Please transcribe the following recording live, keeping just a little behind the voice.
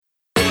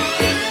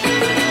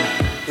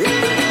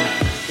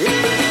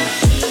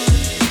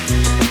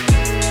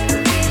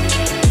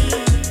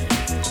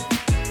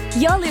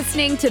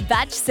listening to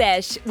Batch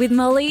Sesh with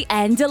Molly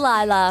and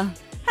Delilah.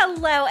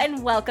 Hello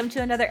and welcome to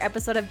another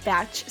episode of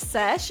Batch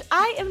Sesh.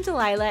 I am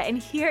Delilah and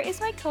here is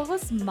my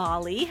co-host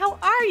Molly. How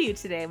are you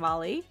today,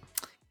 Molly?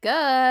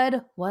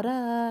 Good. What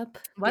up?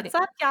 What's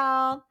up,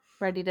 y'all?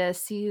 Ready to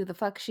see who the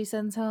fuck she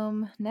sends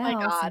home now, My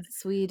God.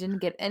 since we didn't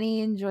get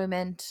any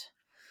enjoyment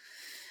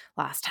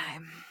last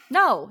time.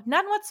 No,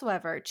 none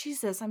whatsoever.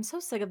 Jesus, I'm so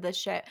sick of this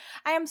shit.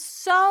 I am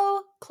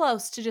so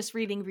close to just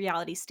reading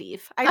Reality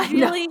Steve. I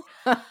really,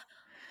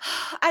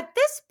 at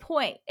this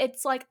point,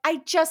 it's like,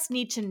 I just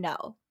need to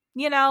know.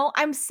 You know,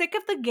 I'm sick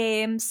of the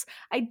games.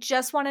 I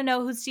just want to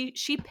know who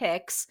she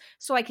picks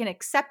so I can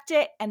accept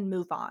it and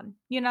move on,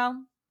 you know?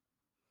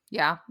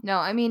 Yeah. No,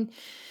 I mean,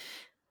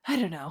 I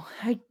don't know.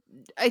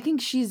 I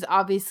think she's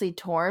obviously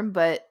torn,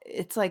 but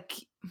it's like,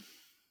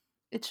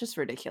 it's just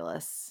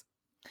ridiculous.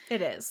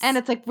 It is. And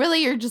it's like,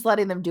 really, you're just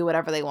letting them do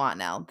whatever they want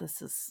now.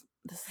 This is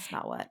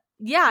not what.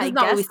 Yeah, this I is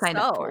not guess what we signed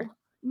so. up for.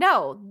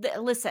 No,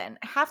 listen,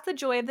 half the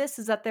joy of this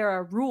is that there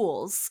are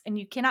rules and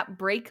you cannot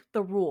break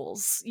the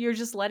rules. You're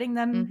just letting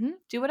them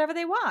do whatever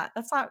they want.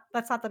 That's not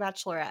the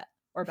Bachelorette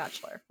or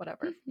Bachelor,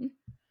 whatever.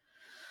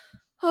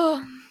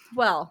 Oh,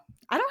 well,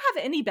 I don't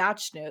have any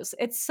batch news.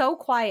 It's so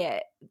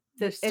quiet.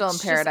 They're still in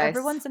paradise.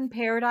 Everyone's in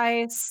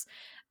paradise.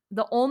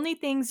 The only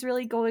things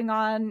really going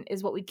on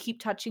is what we keep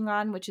touching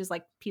on, which is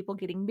like people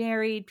getting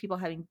married, people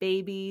having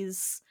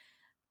babies.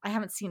 I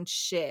haven't seen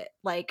shit.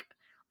 Like,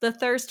 the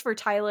thirst for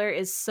Tyler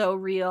is so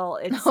real.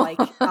 It's like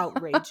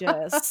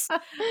outrageous.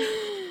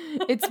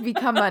 It's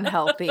become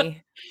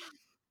unhealthy.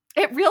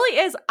 It really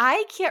is.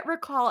 I can't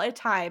recall a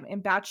time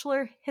in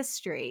Bachelor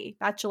history,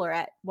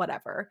 Bachelorette,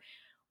 whatever,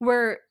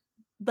 where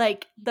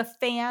like the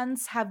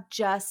fans have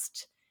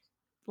just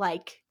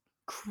like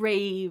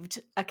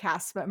craved a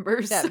cast member.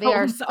 Yeah, they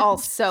are all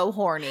so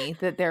horny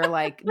that they're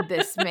like,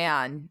 this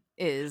man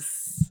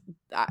is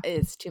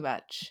too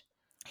much.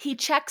 He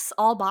checks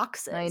all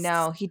boxes. I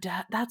know he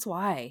does. That's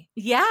why.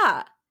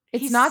 Yeah.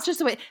 It's not just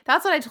the way.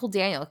 That's what I told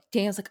Daniel.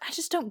 Daniel's like, I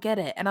just don't get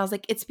it. And I was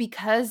like, it's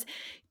because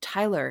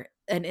Tyler,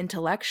 an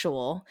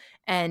intellectual,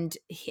 and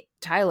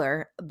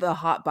Tyler, the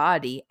hot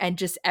body, and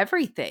just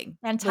everything.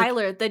 And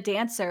Tyler, like, the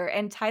dancer,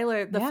 and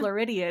Tyler, the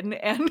Floridian,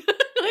 and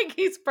like,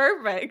 he's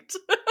perfect.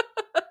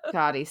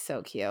 God, he's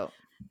so cute.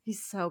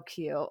 He's so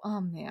cute. Oh,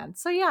 man.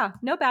 So, yeah,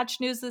 no batch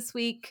news this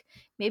week.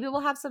 Maybe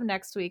we'll have some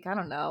next week. I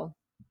don't know.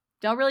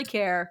 Don't really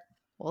care.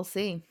 We'll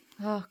see.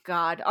 Oh,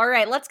 God. All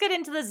right, let's get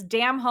into this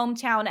damn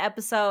hometown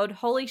episode.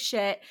 Holy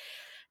shit.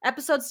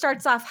 Episode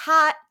starts off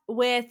hot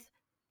with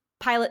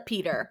Pilot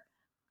Peter.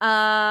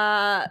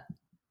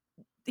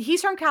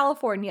 He's from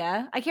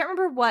California. I can't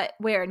remember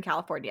where in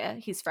California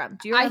he's from.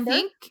 Do you remember? I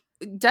think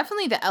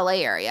definitely the LA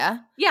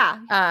area. Yeah.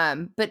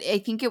 But I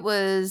think it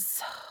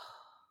was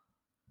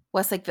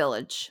Westlake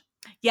Village.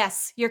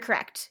 Yes, you're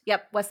correct.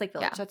 Yep, Westlake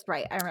Village. Yeah. That's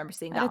right. I remember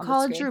seeing that. I had a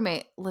college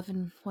roommate live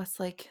in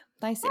Westlake.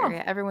 Nice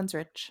area. Everyone's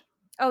rich.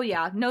 Oh,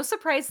 yeah. No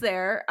surprise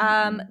there.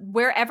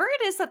 Wherever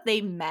it is that they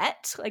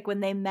met, like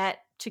when they met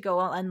to go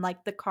on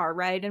like the car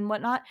ride and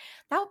whatnot,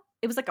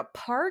 it was like a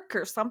park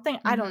or something.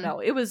 I don't know.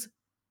 It was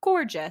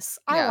gorgeous.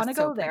 I want to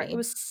go there. It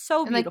was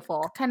so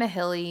beautiful. Like, kind of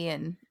hilly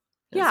and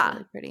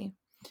really pretty.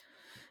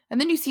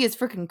 And then you see his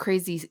freaking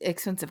crazy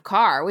expensive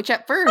car, which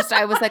at first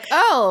I was like,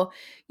 oh,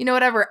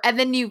 whatever. And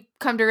then you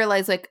come to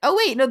realize like, oh,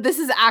 wait, no, this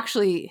is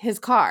actually his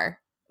car.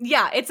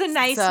 Yeah, it's a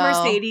nice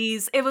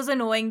Mercedes. It was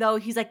annoying, though.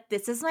 He's like,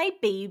 this is my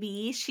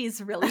baby.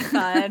 She's really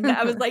fun.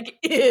 I was like,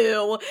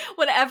 ew.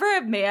 Whenever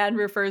a man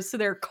refers to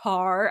their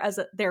car as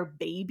their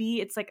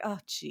baby, it's like, oh,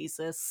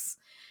 Jesus.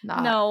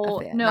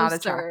 Not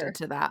attracted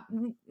to that.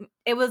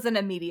 It was an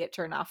immediate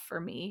turnoff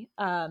for me.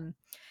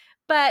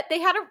 But they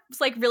had a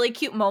like really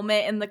cute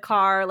moment in the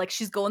car. Like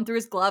she's going through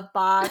his glove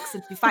box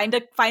and she finds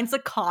a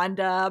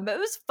condom. It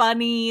was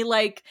funny.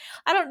 Like,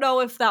 I don't know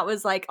if that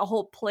was like a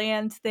whole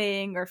planned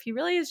thing or if he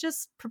really is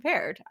just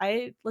prepared.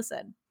 He's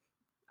a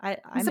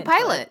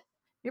pilot.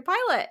 You're a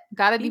pilot.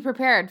 Gotta be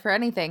prepared for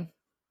anything.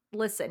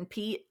 Listen,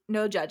 Pete,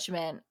 no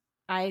judgment.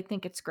 I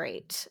think it's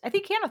great. I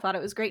think Hannah thought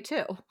it was great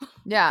too.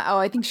 Yeah. Oh,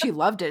 I think she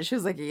loved it. She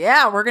was like,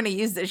 yeah, we're going to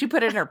use this. She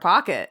put it in her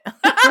pocket.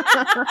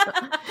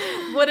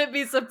 Wouldn't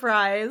be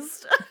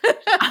surprised.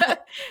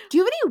 Do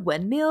you have any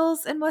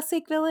windmills in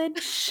Westlake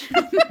Village?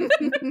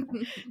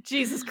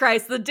 Jesus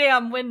Christ, the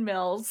damn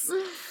windmills.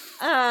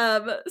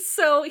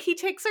 So he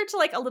takes her to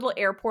like a little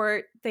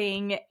airport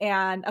thing.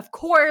 And of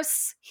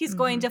course, he's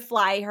going to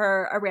fly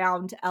her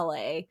around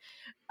LA.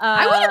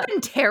 I would have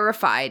been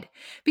terrified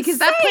because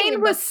that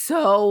plane was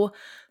so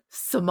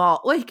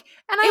small. Like,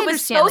 and I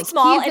understand it was so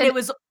small and it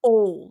was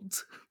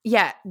old.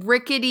 Yeah,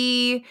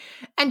 rickety.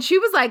 And she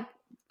was like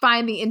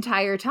fine the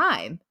entire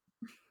time.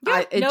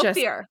 Yeah, no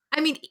fear.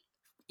 I mean,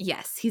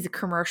 yes, he's a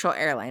commercial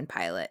airline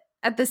pilot.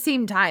 At the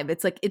same time,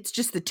 it's like it's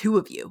just the two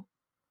of you.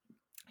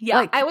 Yeah,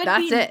 like, I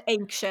would be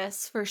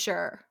anxious for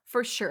sure.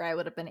 For sure, I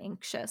would have been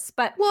anxious.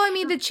 But well, I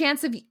mean, the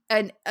chance of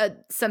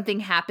something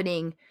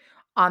happening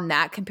on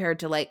that compared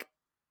to like,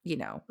 a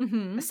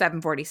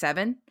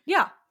 747.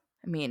 Yeah.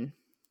 I mean,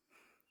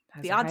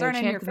 the odds aren't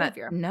in your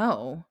favor.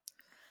 No.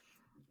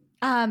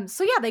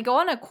 So yeah, they go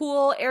on a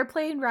cool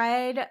airplane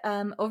ride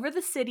over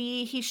the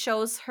city. He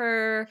shows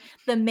her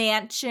the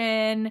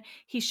mansion.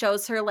 He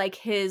shows her like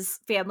his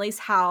family's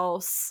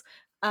house.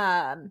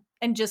 And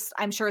just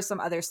I'm sure some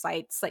other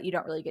sites that you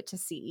don't really get to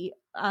see.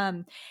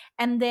 And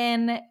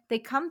then they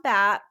come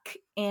back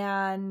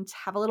and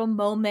have a little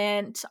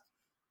moment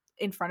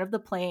in front of the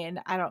plane.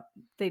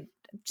 They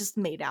just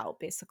made out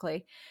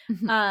basically.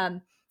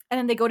 And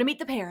then they go to meet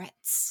the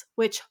parents,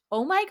 which,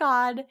 oh my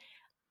God,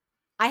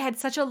 I had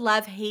such a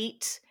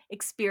love-hate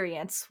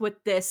experience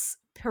with this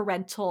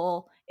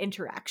parental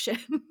interaction.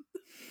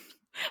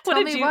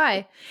 Tell me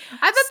why.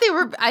 I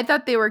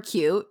thought they were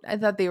cute. I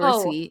thought they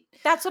were sweet.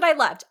 That's what I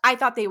loved. I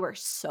thought they were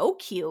so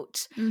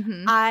cute.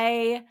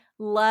 I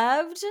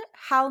loved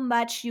how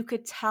much you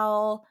could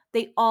tell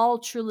they all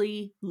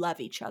truly love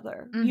each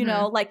other. You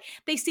know, like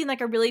they seem like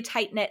a really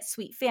tight-knit,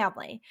 sweet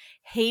family.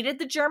 Hated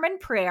the German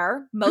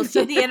prayer. Most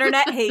of the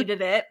internet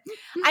hated it.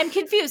 I'm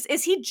confused.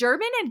 Is he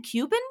German and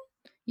Cuban?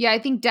 Yeah, I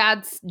think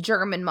dad's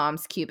German,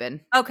 mom's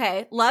Cuban.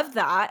 Okay, love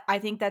that. I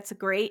think that's a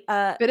great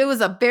but it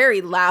was a very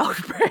loud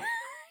prayer.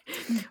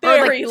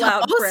 Very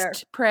loud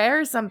prayer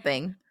or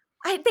something.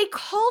 They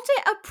called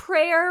it a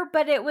prayer,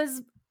 but it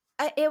was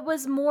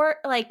more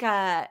like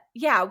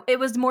it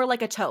was more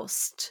like a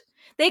toast.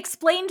 They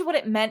explained what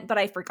it meant, but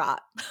I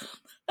forgot.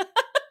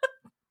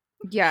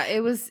 Yeah,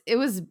 it was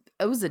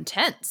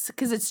intense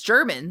because it's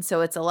German,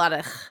 so it's a lot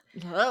of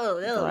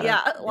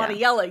a lot of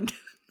yelling.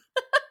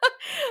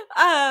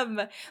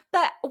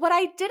 But what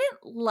I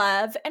didn't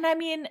love, and I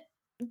mean,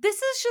 this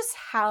is just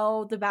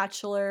how the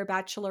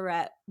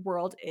Bachelorette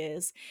world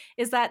is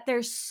that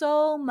there's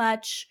so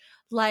much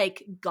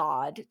like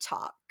God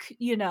talk,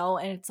 you know,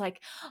 and it's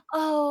like,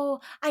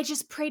 oh, I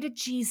just pray to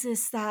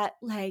Jesus that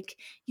like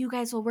you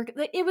guys will work.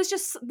 It was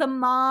just the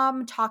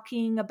mom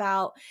talking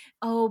about,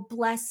 oh,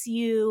 bless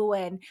you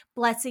and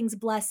blessings.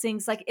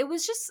 Like it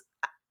was just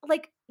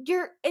like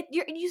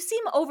you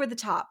seem over the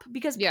top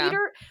because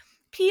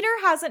Peter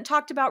hasn't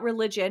talked about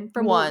religion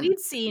from what we've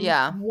seen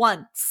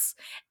once.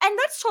 And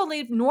that's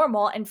totally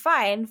normal and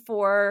fine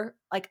for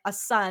like a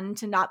son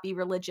to not be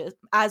religious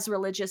as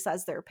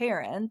their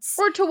parents.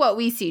 Or to what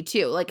we see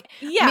too. Like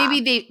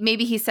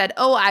maybe he said,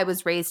 oh, I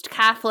was raised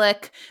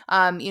Catholic.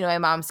 You know, my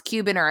mom's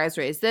Cuban, or I was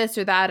raised this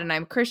or that, and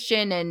I'm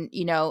Christian, and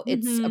you know,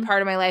 it's a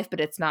part of my life, but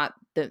it's not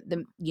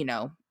the you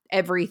know,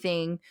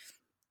 everything.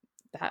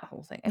 That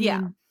whole thing. I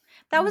mean,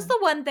 that was the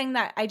one thing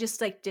that I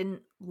just like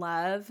didn't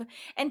love.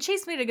 And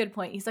Chase made a good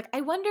point. He's like,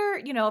 I wonder,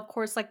 you know, of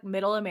course, like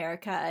middle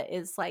America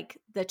is like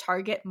the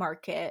target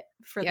market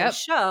for the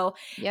show.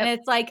 And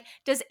it's like,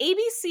 does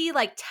ABC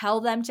like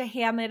tell them to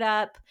ham it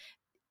up?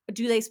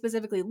 Do they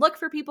specifically look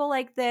for people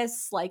like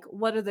this? Like,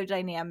 what are their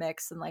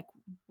dynamics? And like,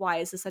 why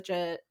is this such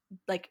a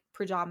like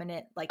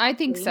predominant like I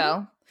think thing?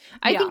 So.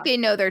 I think they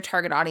know their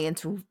target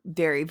audience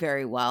very,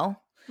 very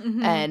well.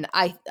 And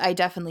I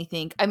definitely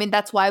think, I mean,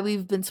 that's why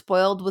we've been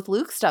spoiled with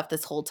Luke stuff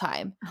this whole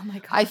time. Oh my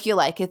God. I feel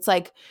like it's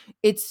like,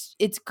 it's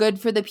good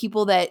for the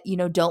people that, you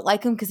know, don't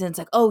like him, because then it's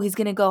like, oh, he's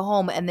going to go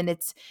home. And then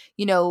it's,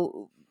 you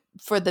know,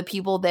 for the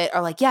people that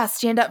are like, yeah,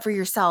 stand up for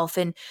yourself.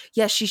 And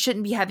yes, she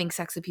shouldn't be having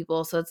sex with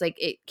people. So it's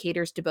like, it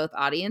caters to both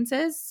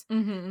audiences.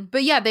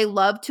 But yeah, they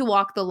love to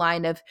walk the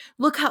line of,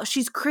 look how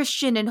she's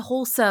Christian and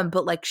wholesome,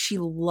 but like she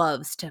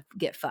loves to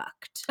get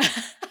fucked.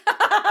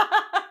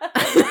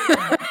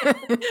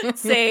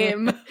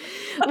 Same.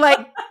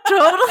 Like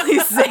totally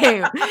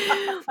same.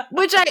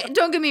 Which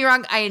don't get me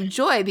wrong, I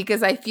enjoy,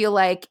 because I feel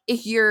like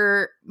if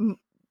you're,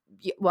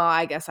 well,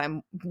 I guess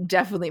I'm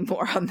definitely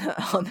more on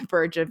the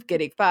verge of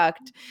getting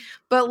fucked,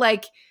 but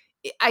like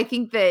I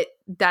think that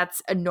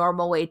that's a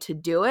normal way to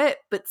do it,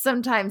 but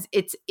sometimes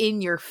it's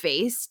in your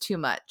face too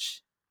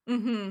much.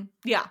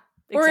 Yeah.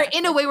 Exactly. Or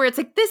in a way where it's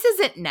like, this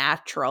isn't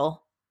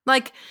natural.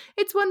 Like,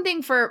 it's one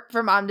thing for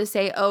mom to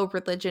say, oh,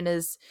 religion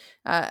is,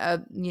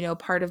 you know,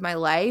 part of my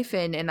life.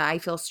 And I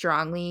feel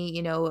strongly,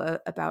 you know,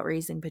 about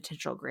raising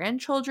potential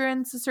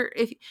grandchildren. So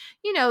if,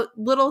 you know,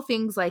 little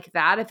things like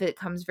that, if it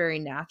comes very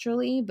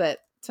naturally, but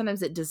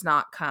sometimes it does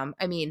not come.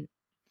 I mean,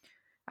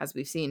 as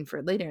we've seen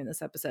for later in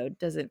this episode,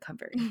 doesn't come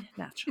very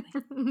naturally.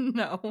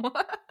 No.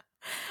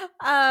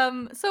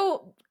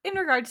 So in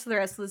regards to the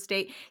rest of the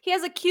date, he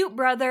has a cute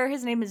brother.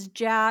 His name is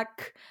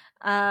Jack.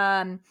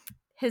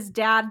 His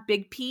dad,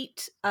 Big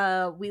Pete,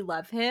 we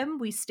love him.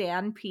 We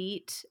stan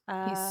Pete.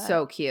 He's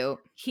so cute.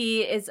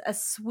 He is a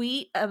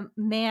sweet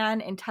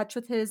man in touch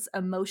with his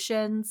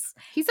emotions.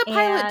 He's a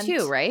pilot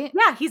too, right?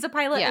 Yeah, he's a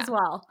pilot as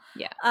well.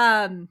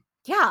 Yeah.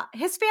 Yeah,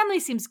 his family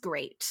seems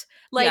great.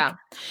 Like,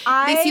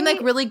 they seem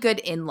like really good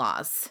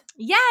in-laws.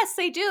 Yes,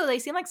 they do. They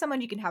seem like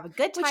someone you can have a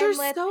good time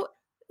with.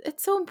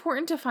 It's so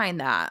important to find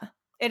that.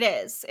 It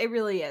is. It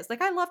really is.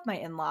 Like, I love my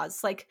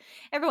in-laws. Like,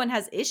 everyone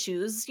has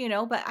issues, you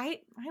know, but I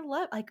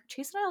love, like,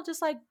 Chase and I will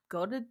just, like,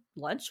 go to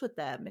lunch with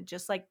them and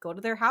just, like, go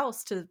to their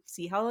house to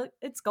see how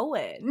it's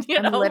going.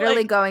 I'm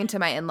literally going to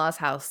my in-laws'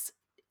 house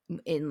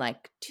in,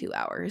 like, 2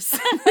 hours.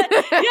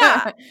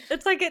 Yeah.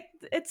 It's like,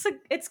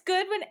 it's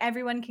good when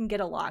everyone can get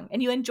along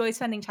and you enjoy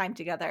spending time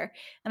together.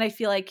 And I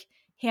feel like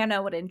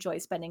Hannah would enjoy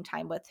spending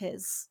time with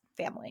his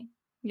family.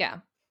 Yeah.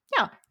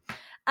 Yeah.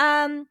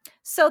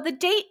 So the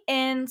date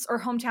ends, or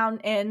hometown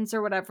ends,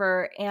 or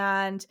whatever,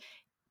 and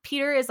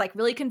Peter is like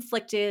really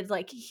conflicted.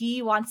 Like,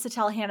 he wants to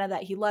tell Hannah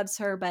that he loves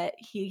her, but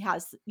he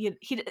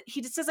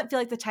just doesn't feel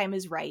like the time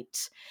is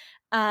right.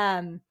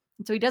 So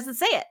he doesn't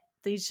say it.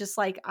 He's just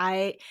like,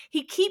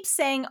 he keeps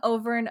saying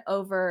over and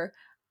over,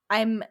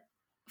 what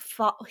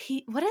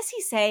does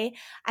he say?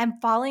 I'm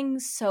falling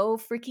so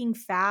freaking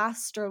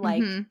fast, or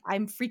like,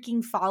 I'm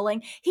freaking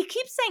falling. He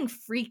keeps saying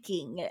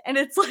freaking, and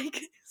it's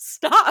like,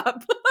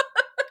 stop.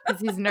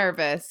 Because he's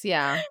nervous.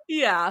 Yeah.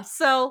 Yeah.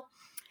 So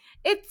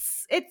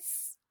it's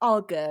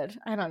all good.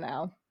 I don't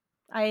know.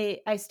 I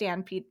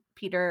stand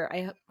Peter.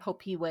 I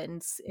hope he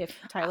wins if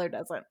Tyler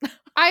doesn't.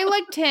 I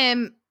liked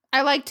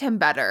him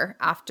better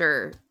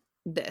after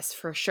this,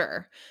 for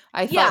sure.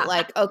 I felt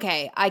like,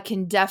 okay, I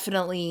can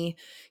definitely,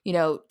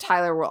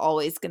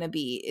 Tyler is gonna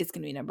be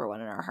number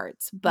one in our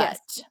hearts. But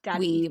yes,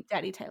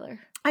 Daddy Tyler.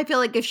 I feel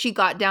like if she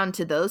got down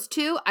to those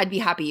two, I'd be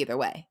happy either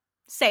way.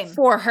 Same.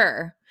 For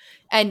her.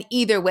 And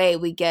either way,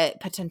 we get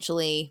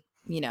potentially,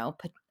 a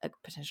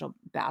potential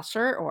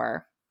bachelor,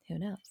 or who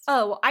knows?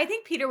 Oh, I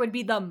think Peter would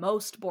be the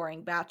most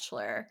boring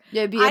bachelor.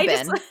 Yeah, it'd be a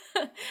Ben.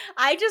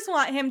 I just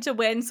want him to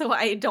win so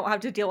I don't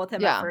have to deal with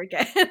him ever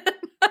again.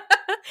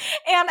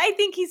 And I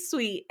think he's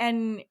sweet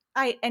and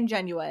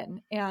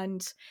genuine,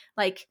 and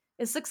like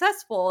is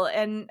successful,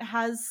 and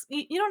has,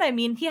 you know what I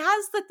mean? He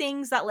has the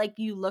things that like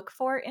you look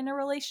for in a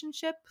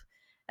relationship,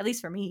 at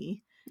least for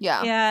me.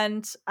 Yeah.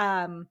 And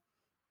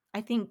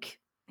I think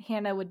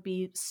Hannah would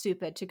be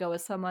stupid to go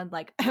with someone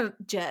like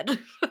Jed,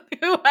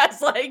 who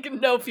has like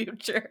no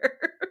future.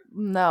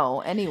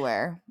 No,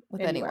 anywhere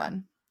with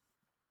anyone.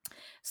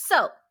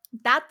 So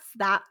that's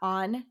that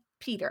on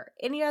Peter.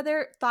 Any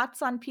other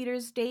thoughts on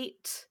Peter's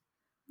date?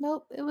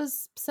 Nope. It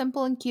was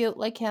simple and cute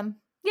like him.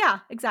 Yeah,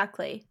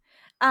 exactly.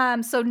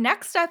 So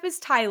next up is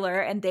Tyler,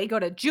 and they go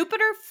to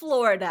Jupiter,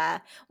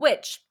 Florida,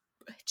 which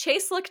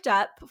Chase looked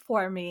up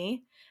for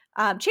me.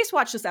 Chase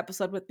watched this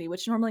episode with me,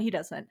 which normally he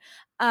doesn't.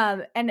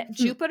 And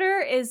Jupiter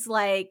is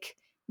like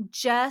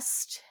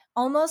just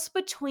almost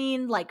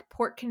between like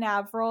Port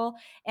Canaveral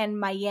and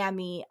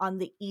Miami on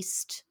the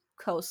east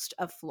coast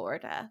of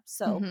Florida.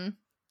 So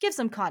give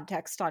some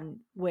context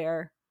on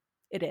where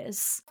it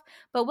is.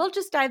 But we'll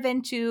just dive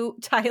into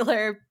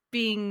Tyler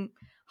being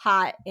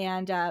hot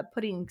and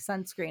putting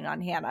sunscreen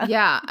on Hannah.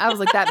 Yeah, I was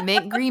like, that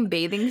mint green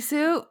bathing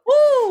suit.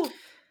 Woo!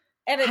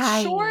 And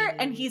it's short,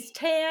 and he's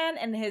tan,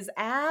 and his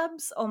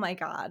abs. Oh my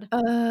God.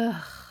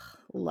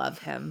 Love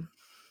him.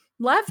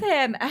 Love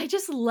him. I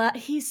just love,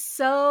 he's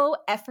so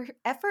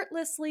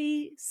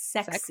effortlessly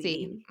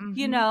sexy.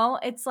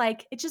 It's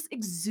like, it just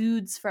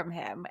exudes from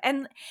him.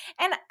 And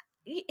Hannah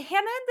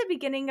in the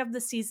beginning of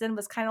the season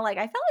was kind of like,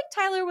 I felt like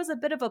Tyler was a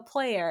bit of a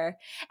player.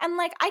 And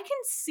like, I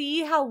can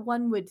see how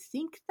one would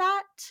think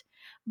that,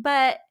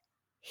 but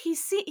he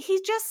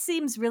just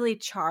seems really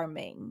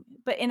charming,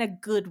 but in a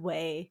good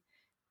way,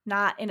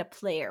 not in a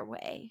player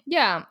way.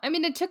 Yeah. I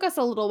mean, it took us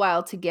a little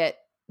while to get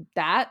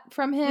that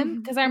from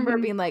him, because I remember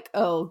being like,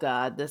 oh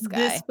God, this guy.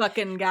 This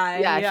fucking guy.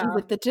 Yeah, he's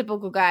like the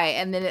typical guy.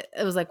 And then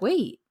it was like,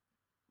 wait,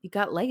 you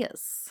got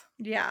layers.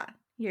 Yeah.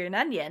 You're an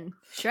onion.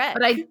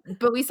 Shrek.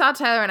 But we saw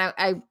Tyler, and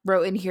I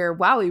wrote in here,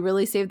 wow, we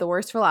really saved the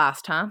worst for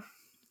last, huh?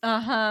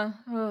 Uh-huh.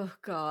 Oh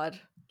God.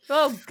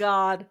 Oh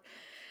God.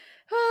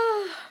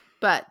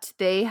 But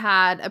they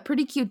had a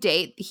pretty cute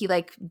date. He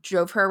like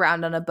drove her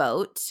around on a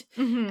boat.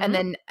 And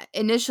then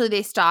initially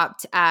they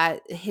stopped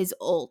at his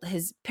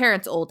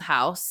parents' old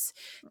house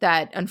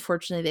that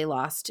unfortunately they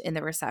lost in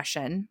the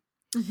recession.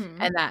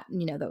 And that,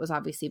 that was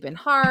obviously been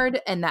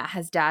hard, and that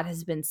his dad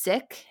has been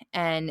sick,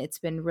 and it's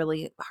been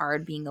really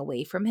hard being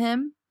away from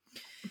him.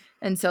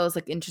 And so it was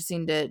like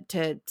interesting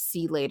to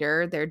see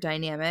later their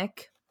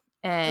dynamic.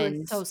 And it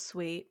was so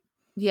sweet.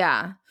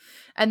 Yeah.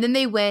 And then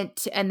they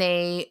went and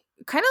they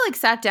kind of like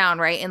sat down,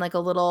 right, in like a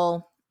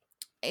little,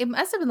 it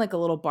must have been like a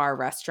little bar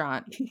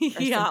restaurant or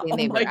yeah, something oh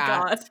they were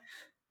God. at.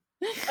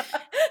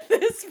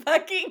 This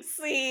fucking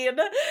scene.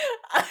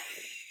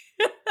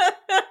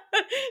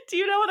 Do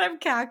you know what I'm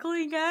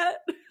cackling at?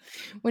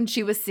 When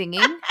she was singing?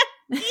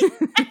 Yes. And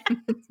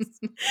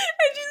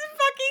she's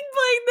fucking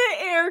playing the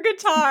air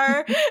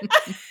guitar.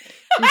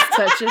 She's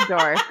such a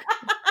dork.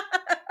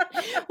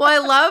 Well,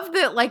 I love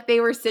that like they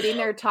were sitting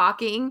there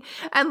talking,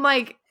 and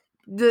like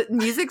the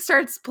music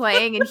starts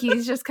playing, and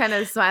he's just kind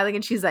of smiling,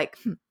 and she's like,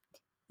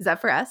 is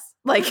that for us?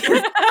 Like,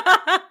 is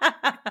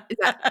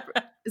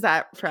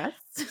that for us?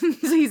 So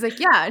he's like,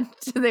 yeah. And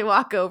so they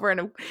walk over,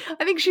 and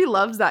I think she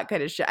loves that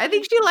kind of shit. I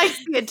think she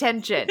likes the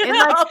attention, and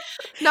like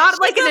not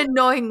like an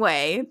annoying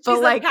way, but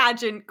she's like a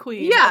pageant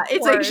queen. Yeah,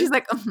 it's like she's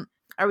like,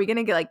 are we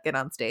gonna get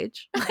on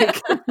stage?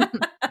 Like,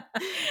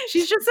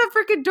 she's just a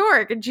freaking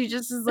dork, and she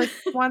just is like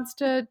wants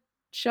to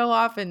show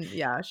off, and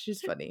yeah,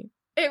 she's funny.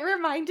 It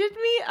reminded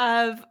me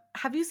of,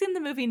 have you seen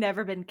the movie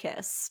Never Been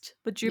Kissed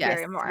with Drew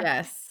Barrymore?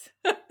 Yes.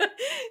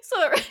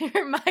 So it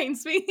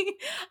reminds me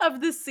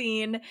of the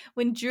scene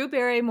when Drew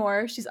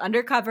Barrymore, she's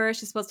undercover,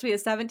 she's supposed to be a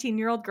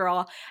 17-year-old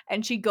girl,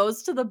 and she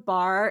goes to the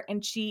bar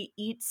and she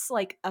eats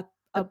like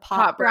a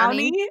pop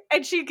brownie,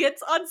 and she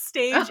gets on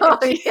stage. Oh,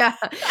 yeah.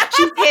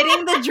 She's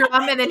hitting the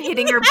drum and then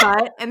hitting her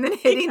butt, and then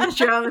hitting the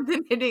drum and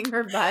then hitting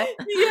her butt.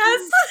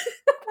 Yes.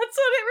 That's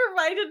what it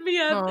reminded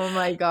me of. Oh,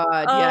 my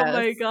God. Oh, yes.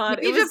 my God.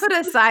 You need to put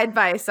a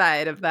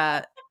side-by-side of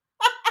that.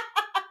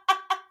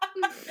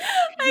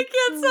 I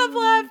can't stop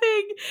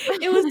laughing.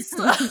 It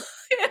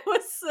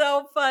was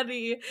so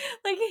funny.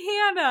 Like,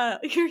 Hannah,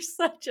 you're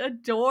such a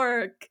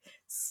dork.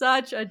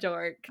 Such a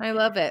dork. I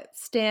love it.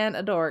 Stan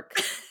a dork.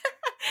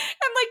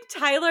 And like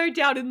Tyler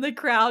down in the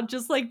crowd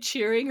just like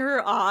cheering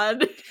her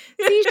on.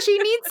 See, she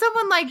needs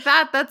someone like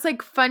that that's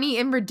like funny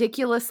and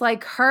ridiculous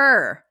like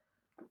her.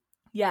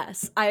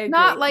 Yes, I agree.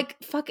 Not like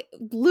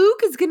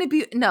Luke is gonna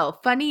be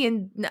funny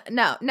and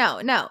no.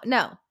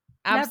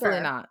 Absolutely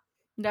Never. not.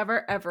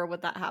 Never ever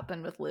would that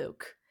happen with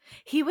Luke.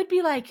 He would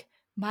be like,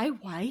 my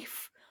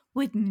wife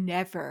would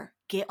never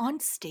get on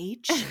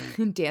stage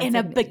in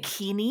a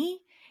bikini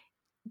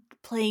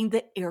playing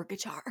the air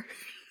guitar.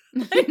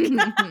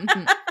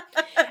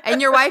 And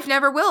your wife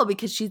never will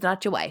because she's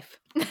not your wife.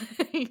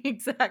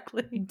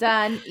 Exactly.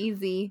 Done.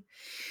 Easy.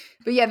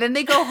 But yeah, then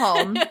they go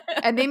home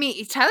and they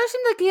meet. Tyler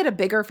seemed like he had a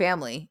bigger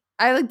family.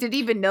 I like didn't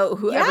even know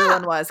who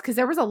everyone was because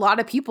there was a lot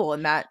of people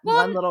in that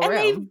one little room.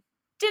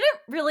 They didn't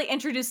really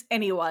introduce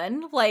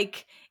anyone.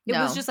 Like it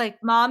was just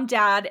like mom,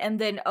 dad, and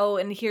then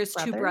and here's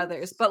two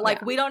brothers. But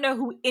like we don't know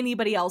who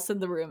anybody else in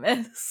the room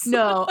is.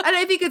 No, and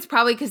I think it's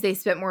probably because they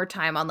spent more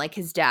time on like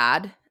his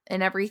dad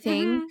and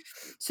everything. Mm-hmm.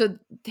 So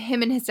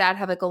him and his dad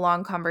have like a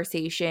long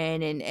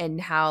conversation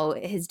and how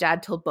his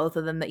dad told both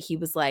of them that he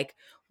was like,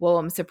 whoa,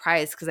 I'm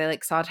surprised because I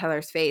like saw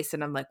Tyler's face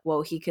and I'm like,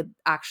 whoa, he could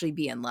actually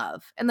be in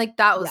love. And like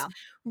that was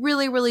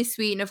really, really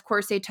sweet. And of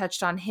course they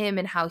touched on him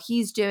and how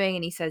he's doing.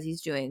 And he says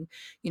he's doing,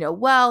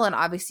 well, and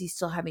obviously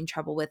still having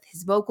trouble with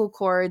his vocal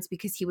cords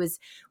because he was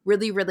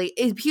he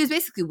was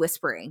basically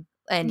whispering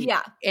and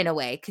in a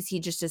way because he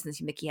just doesn't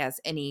seem like he has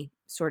any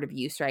sort of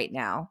use right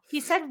now.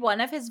 He said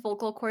one of his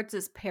vocal cords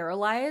is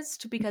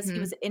paralyzed because he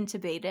was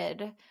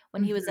intubated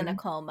when he was in a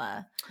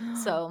coma.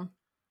 So,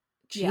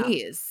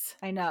 jeez.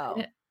 I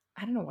know.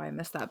 I don't know why I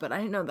missed that, but I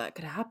didn't know that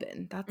could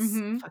happen. That's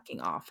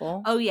fucking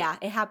awful. Oh, yeah.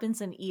 It happens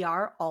in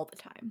ER all the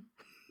time.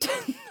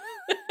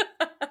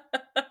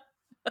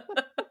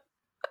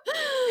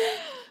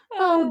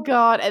 Oh,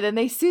 God. And then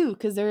they sue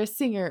because they're a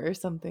singer or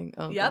something.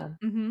 Oh, yep. God.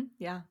 Mm-hmm.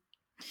 Yeah.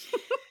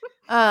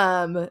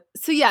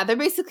 So, yeah, they're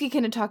basically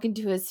kind of talking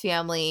to his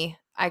family.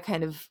 I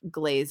kind of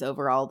glaze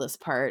over all this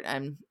part.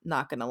 I'm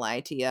not going to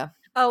lie to you.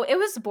 Oh, it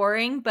was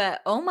boring,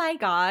 but oh, my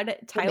God.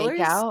 Tyler's...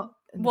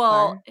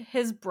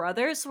 his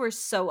brothers were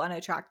so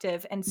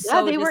unattractive and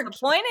so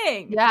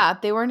disappointing.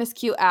 They weren't as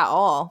cute at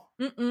all.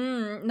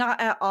 Not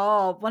at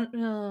all.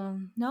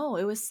 No,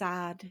 it was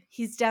sad.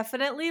 He's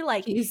definitely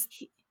like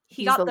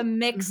he got the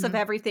mix of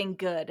everything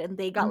good, and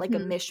they got like a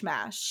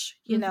mishmash.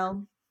 You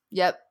know.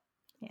 Yep.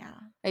 Yeah.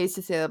 I used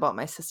to say that about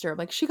my sister. I'm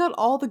like, she got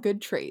all the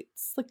good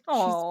traits. Like she's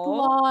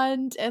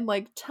blonde and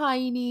like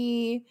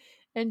tiny,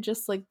 and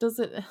just like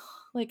doesn't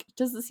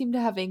seem to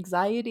have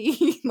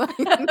anxiety.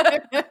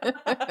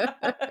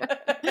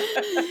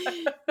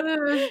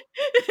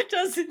 It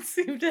doesn't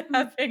seem to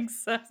have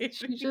anxiety.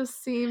 She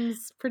just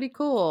seems pretty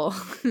cool.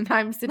 And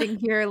I'm sitting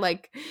here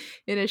like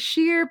in a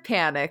sheer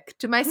panic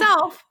to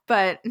myself,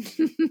 but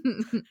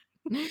you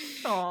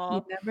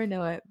never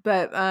know it.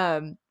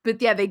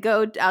 But yeah, they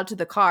go out to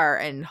the car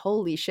and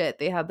holy shit,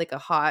 they had like a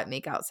hot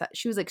makeout set.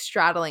 She was like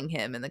straddling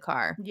him in the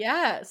car.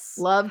 Yes.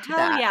 Loved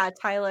that. Hell yeah,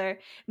 Tyler.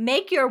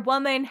 Make your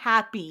woman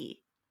happy.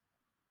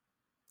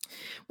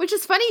 Which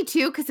is funny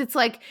too, because it's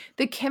like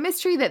the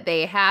chemistry that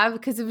they have.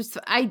 Because it was,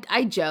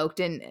 I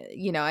joked, and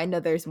I know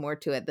there's more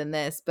to it than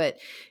this, but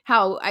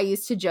how I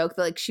used to joke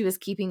that like she was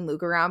keeping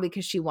Luke around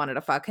because she wanted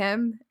to fuck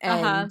him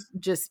and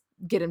just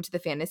get him to the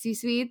fantasy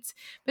suites.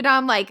 But now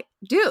I'm like,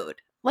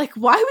 dude, like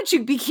why would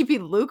you be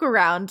keeping Luke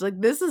around? Like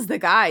this is the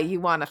guy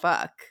you want to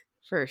fuck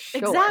for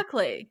sure.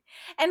 Exactly.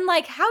 And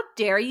like, how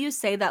dare you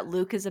say that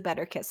Luke is a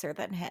better kisser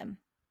than him?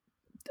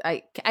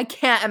 I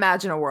can't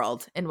imagine a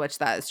world in which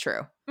that is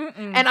true.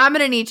 And I'm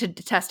going to need to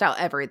test out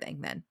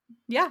everything then.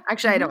 Yeah.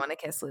 Actually, I don't want to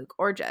kiss Luke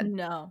or Jed.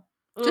 No.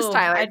 Just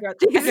Tyler. I'd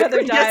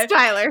rather die. Just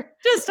Tyler.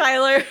 Just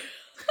Tyler.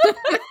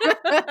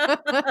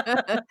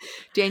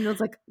 Daniel's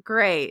like,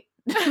 great.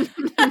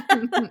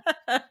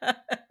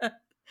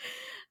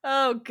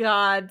 Oh,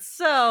 God.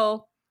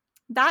 So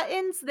that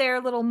ends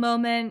their little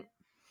moment.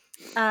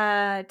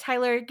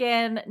 Tyler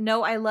again,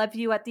 no, I love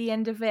you at the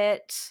end of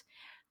it.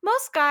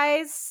 Most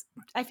guys,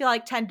 I feel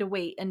like, tend to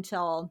wait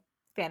until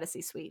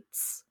fantasy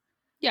suites.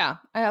 Yeah,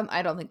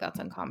 I don't think that's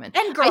uncommon.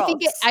 And girls.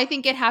 I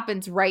think it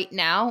happens right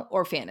now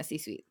or fantasy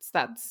suites.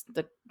 That's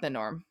the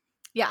norm.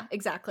 Yeah,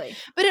 exactly.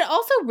 But it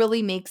also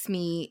really makes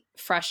me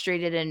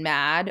frustrated and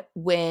mad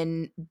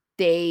when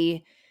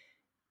they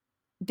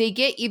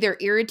get either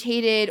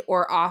irritated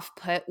or off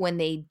put when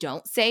they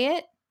don't say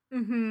it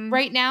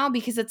right now,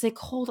 because it's like,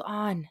 hold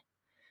on,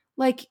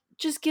 like.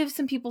 Just give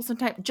some people some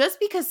time. Just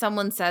because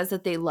someone says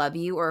that they love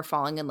you or are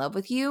falling in love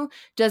with you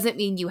doesn't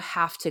mean you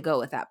have to go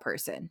with that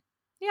person.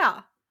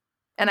 Yeah.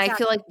 And Exactly. I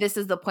feel like this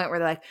is the point where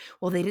they're like,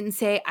 well, they didn't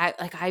say,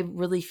 I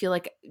really feel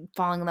like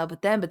falling in love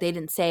with them, but they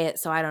didn't say it,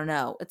 so I don't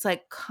know. It's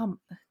like,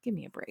 give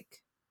me a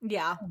break.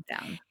 Yeah. Calm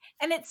down.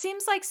 And it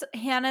seems like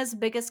Hannah's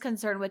biggest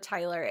concern with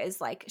Tyler is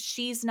like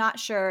she's not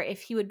sure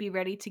if he would be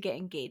ready to get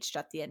engaged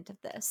at the end of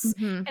this.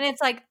 Mhm. And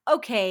it's like,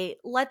 okay,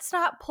 let's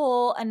not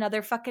pull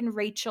another fucking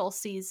Rachel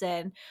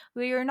season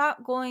where you're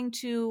not going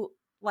to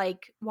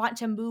like want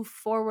to move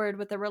forward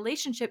with a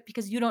relationship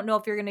because you don't know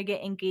if you're going to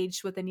get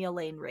engaged with a Neil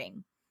Lane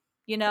ring.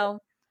 You know?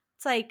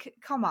 It's like,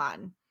 come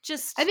on.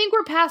 Just I think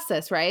we're past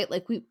this, right?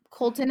 Like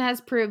Colton has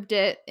proved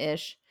it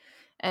ish,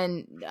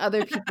 and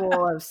other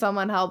people have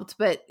someone helped,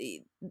 but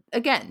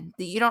again,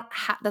 you don't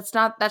have.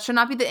 That should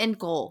not be the end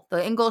goal.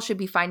 The end goal should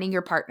be finding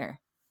your partner.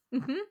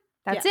 Mhm.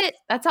 That's Yeah. it.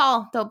 That's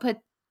all. Don't put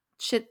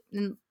shit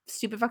and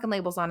stupid fucking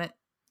labels on it.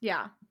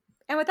 Yeah.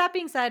 And with that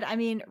being said, I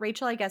mean,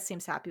 Rachel, I guess,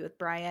 seems happy with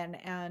Brian,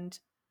 and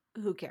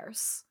who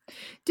cares?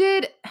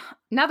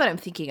 Now that I'm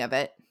thinking of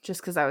it,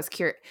 just because I was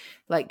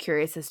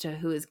curious as to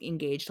who was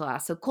engaged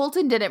last. So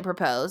Colton didn't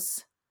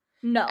propose.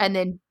 No. And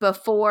then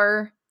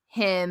before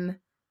him,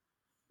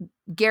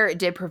 Garrett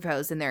did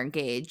propose and they're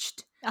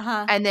engaged.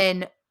 Uh-huh. And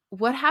then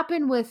what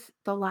happened with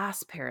The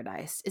Last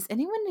Paradise? Is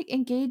anyone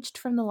engaged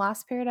from The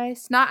Last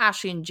Paradise? Not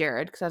Ashley and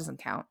Jared, because that doesn't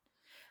count.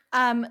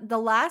 The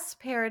Last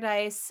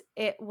Paradise,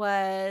 it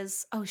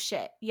was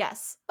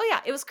yes. Oh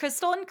yeah, it was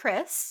Crystal and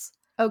Chris.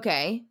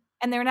 Okay.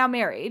 And they're now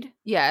married.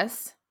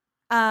 Yes.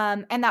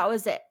 And that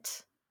was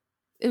it.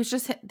 It was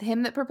just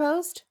him that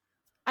proposed?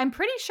 I'm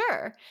pretty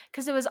sure.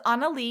 Because it was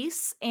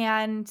Annalise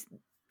and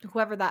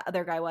whoever that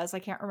other guy was, I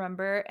can't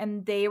remember.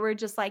 And they were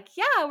just like,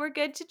 yeah, we're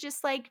good to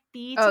just like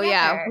be together. Oh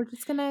yeah, we're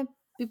just gonna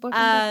be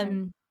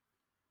boyfriend.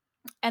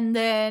 And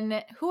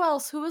then who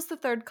else? Who was the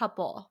third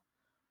couple?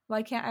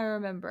 Why can't I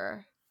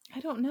remember? I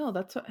don't know.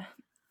 That's what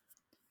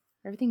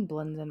everything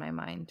blends in my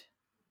mind.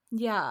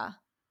 Yeah.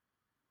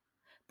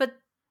 But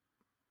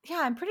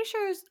yeah, I'm pretty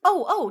sure it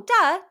was,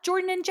 duh,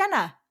 Jordan and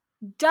Jenna.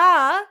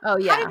 Duh. Oh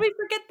yeah. How did we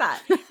forget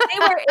that? They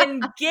were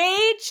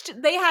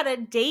engaged. They had a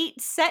date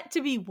set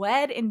to be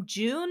wed in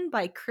June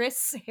by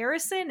Chris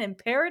Harrison in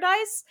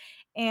Paradise.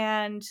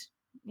 And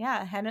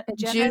yeah,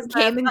 June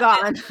came and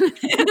gone.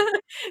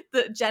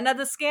 Jenna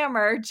the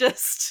scammer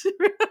just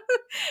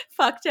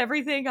fucked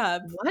everything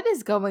up. What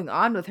is going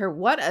on with her?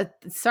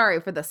 Sorry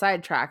for the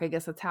sidetrack. I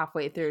guess it's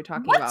halfway through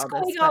talking What's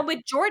about going on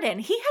with Jordan?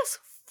 He has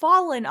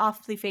fallen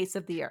off the face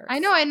of the earth. I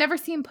know. I never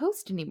see him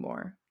post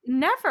anymore.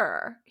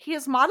 Never.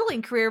 His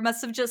modeling career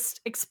must have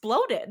just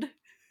exploded.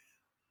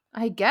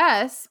 I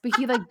guess, but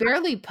he like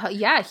barely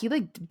he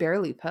like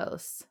barely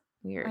posts.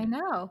 Weird. I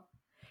know.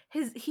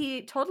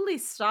 He totally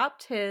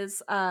stopped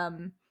his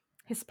podcast.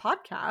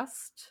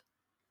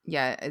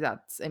 Yeah,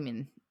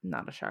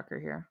 not a shocker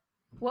here.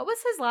 What was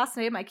his last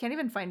name? I can't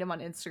even find him on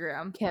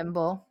Instagram.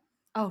 Kimball.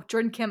 Oh,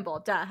 Jordan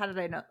Kimball. Duh, how did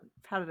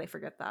I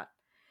forget that?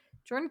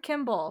 Jordan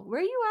Kimball, where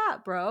are you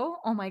at, bro?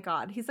 Oh my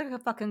god, he's like a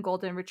fucking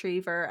golden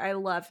retriever. I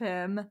love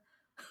him.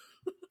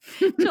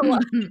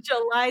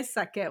 July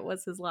 2nd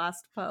was his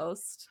last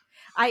post.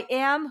 I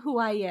am who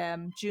I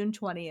am, June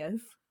 20th.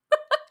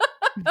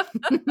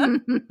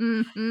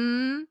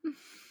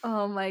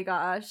 Oh my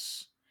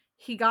gosh.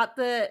 He got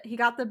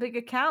the big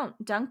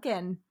account,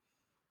 Duncan.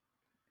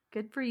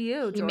 Good for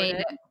you, Jordan. He made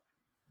it.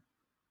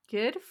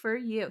 Good for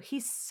you.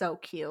 He's so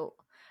cute.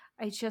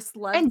 I just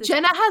love And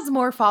Jenna has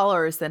more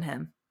followers than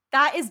him.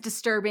 That is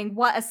disturbing.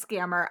 What a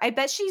scammer. I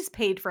bet she's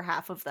paid for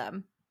half of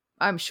them.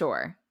 I'm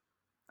sure.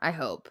 I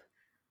hope.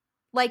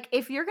 Like,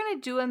 if you're going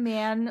to do a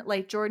man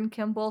like Jordan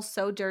Kimball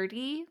so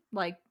dirty,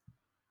 like,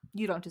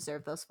 you don't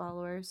deserve those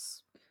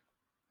followers.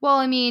 Well,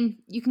 I mean,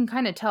 you can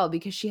kind of tell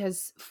because she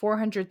has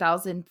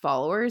 400,000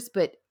 followers,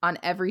 but on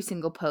every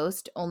single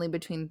post, only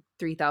between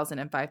 3,000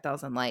 and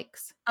 5,000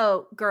 likes.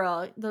 Oh,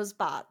 girl, those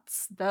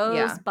bots.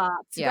 Those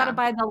bots. You got to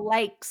buy the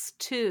likes,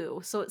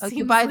 too. So it seems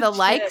you buy legit. The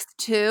likes,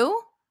 too?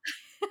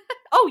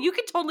 Oh, you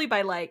can totally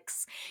buy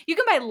likes. You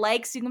can buy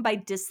likes. You can buy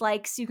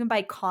dislikes. You can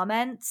buy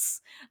comments.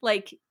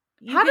 Like,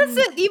 how does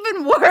it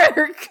even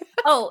work?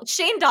 Oh,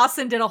 Shane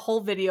Dawson did a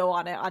whole video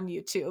on it on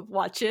YouTube.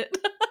 Watch it.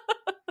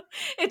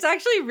 It's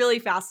actually really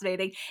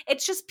fascinating.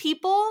 It's just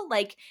people,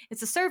 like,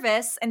 it's a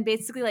service, and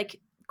basically, like,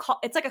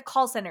 it's like a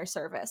call center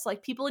service.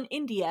 Like, people in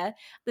India,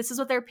 this is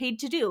what they're paid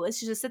to do, is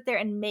to just sit there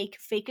and make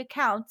fake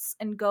accounts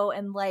and go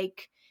and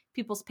like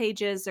people's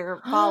pages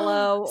or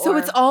follow. So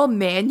it's all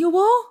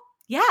manual?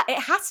 Yeah, it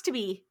has to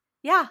be.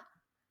 Yeah.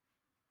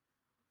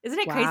 Isn't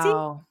it crazy?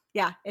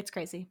 Yeah, it's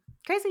crazy.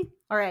 Crazy.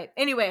 All right.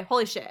 Anyway,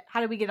 holy shit. How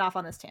did we get off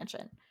on this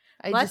tangent?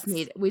 We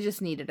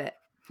just needed it.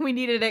 We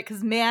needed it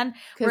because, man,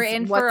 we're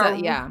in for a...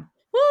 Yeah.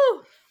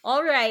 Woo!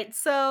 All right.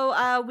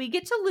 So we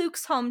get to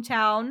Luke's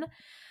hometown.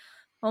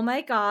 Oh,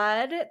 my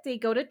God. They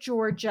go to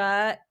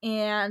Georgia.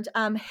 And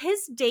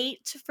his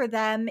date for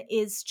them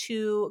is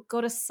to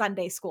go to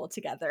Sunday school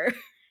together.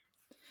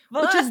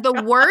 Which is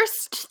the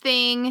worst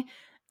thing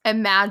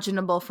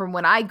imaginable from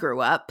when I grew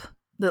up.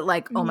 That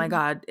like, oh my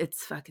God,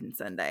 it's fucking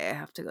Sunday. I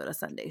have to go to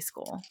Sunday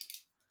school.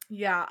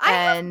 Yeah.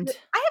 I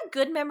have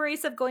good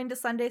memories of going to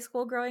Sunday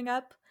school growing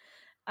up.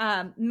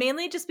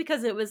 Mainly just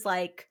because it was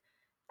like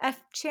a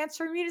chance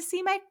for me to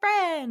see my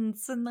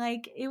friends and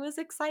like it was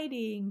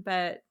exciting.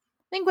 But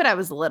I think when I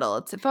was little,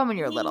 it's fun when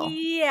you're little.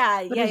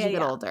 yeah, But as you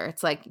get older,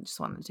 it's like you just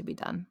want it to be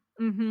done.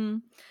 Mm-hmm.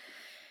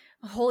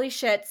 Holy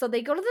shit. So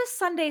they go to this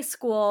Sunday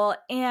school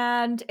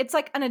and it's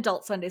like an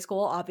adult Sunday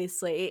school,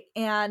 obviously.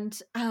 And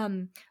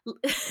I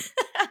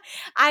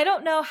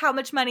don't know how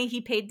much money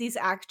he paid these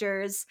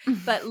actors,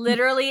 but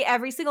literally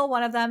every single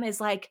one of them is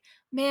like,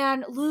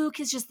 man, Luke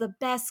is just the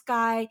best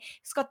guy.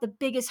 He's got the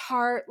biggest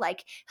heart.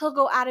 Like he'll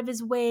go out of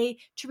his way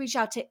to reach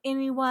out to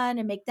anyone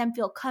and make them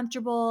feel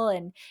comfortable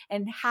and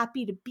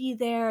happy to be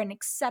there and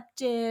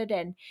accepted.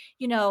 And,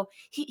 you know,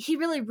 he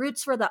really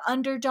roots for the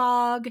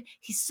underdog.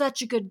 He's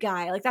such a good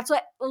guy. Like that's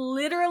what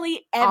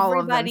literally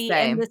everybody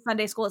in this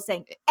Sunday school is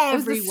saying.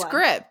 Everyone. It was a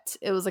script.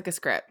 It was like a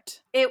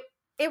script. It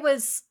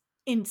was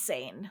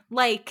insane.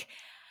 Like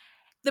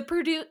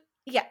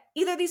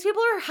either these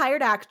people are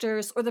hired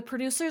actors or the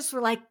producers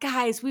were like,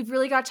 guys, we've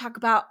really got to talk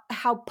about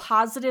how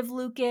positive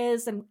Luke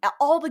is and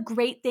all the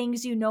great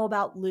things you know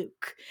about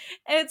Luke.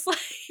 And it's like,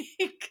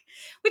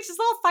 which is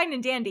all fine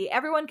and dandy.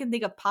 Everyone can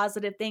think of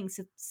positive things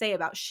to say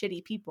about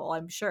shitty people,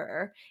 I'm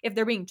sure, if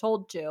they're being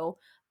told to.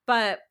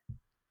 But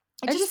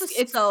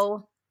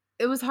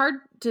it was hard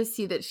to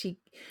see that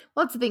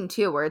well, it's the thing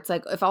too, where it's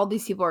like, if all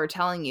these people are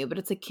telling you, but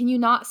it's like, can you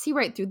not see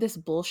right through this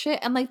bullshit?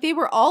 And like, they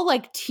were all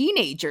like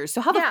teenagers. So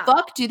how the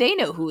fuck do they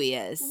know who he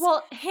is?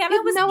 Well,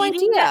 Hannah was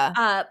eating it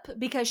up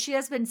because she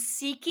has been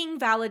seeking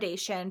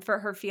validation for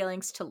her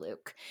feelings to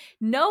Luke.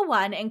 No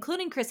one,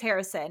 including Chris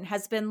Harrison,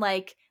 has been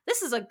like,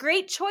 this is a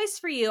great choice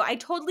for you. I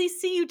totally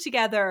see you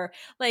together.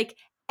 Like,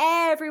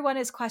 everyone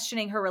is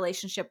questioning her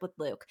relationship with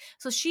Luke.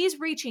 So she's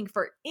reaching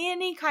for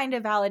any kind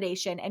of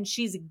validation and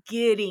she's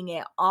getting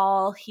it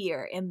all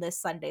here in this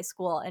Sunday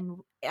school and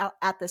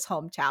at this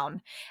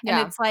hometown. Yeah.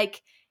 And it's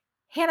like,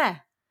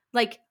 Hannah,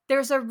 like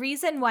there's a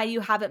reason why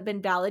you haven't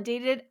been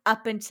validated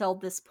up until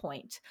this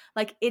point.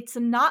 Like it's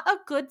not a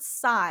good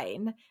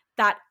sign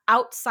that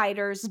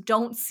outsiders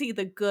don't see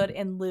the good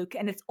in Luke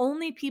and it's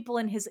only people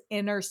in his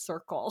inner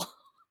circle.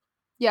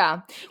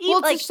 Yeah. Well,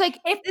 it's like, just like,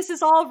 if this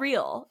is all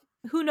real,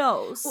 who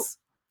knows?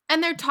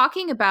 And they're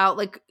talking about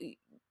like,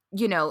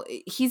 you know,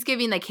 he's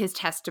giving like his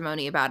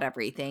testimony about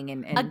everything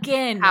and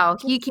again how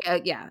he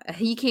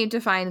came to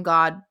find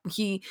God.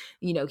 He,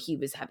 you know, he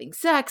was having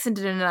sex and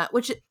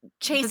which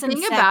chasing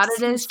sex. About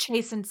it is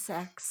chasing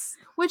sex,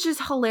 which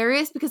is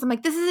hilarious because I'm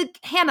like, this is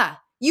Hannah,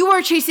 you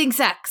are chasing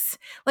sex.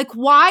 Like,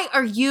 why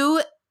are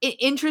you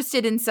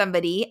interested in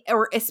somebody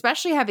or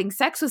especially having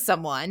sex with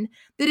someone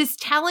that is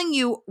telling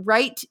you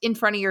right in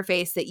front of your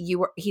face that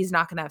he's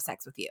not going to have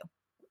sex with you?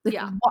 Like,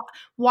 yeah.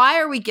 Why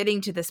are we getting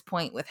to this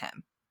point with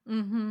him?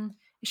 Mm-hmm.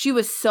 She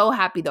was so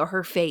happy though.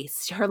 Her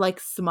face, her like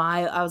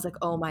smile. I was like,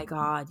 oh my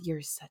God,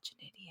 you're such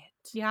an idiot.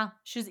 Yeah.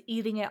 She's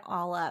eating it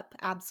all up.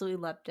 Absolutely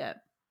loved it.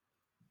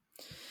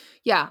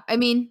 Yeah. I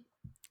mean,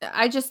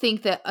 I just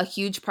think that a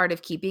huge part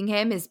of keeping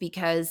him is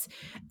because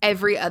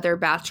every other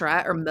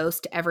bachelorette or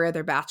most every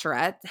other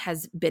bachelorette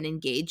has been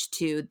engaged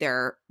to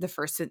the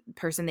first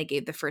person they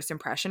gave the first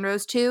impression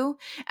rose to.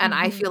 And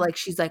I feel like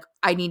she's like,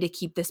 I need to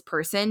keep this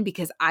person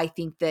because I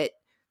think that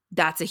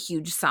that's a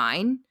huge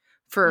sign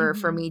for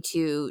me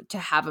to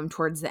have him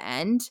towards the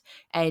end.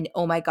 And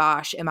oh my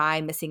gosh, am I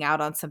missing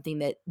out on something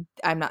that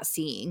I'm not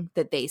seeing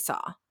that they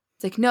saw?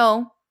 It's like,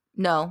 no,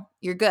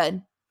 you're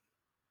good.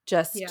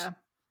 Just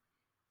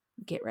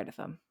get rid of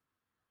him.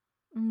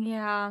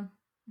 Yeah.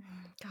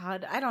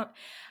 God, I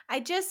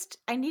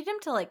need him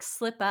to like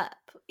slip up,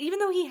 even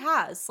though he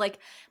has like,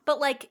 but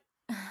like,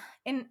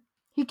 and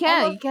he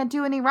can't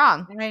do any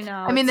wrong. I know.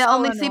 I mean, the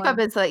only slip up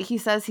is like he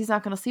says he's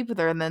not going to sleep with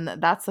her, and then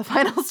that's the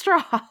final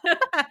straw.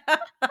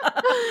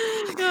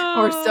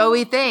 Or so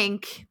we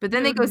think. But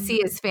then they go see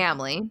his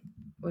family,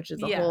 which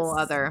is a whole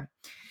other.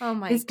 Oh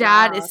my! His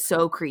dad is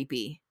so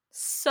creepy.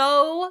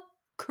 So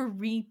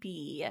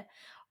creepy.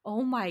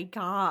 Oh my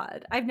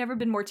God. I've never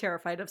been more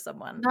terrified of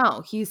someone.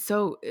 No, he's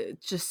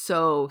just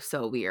so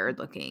weird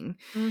looking.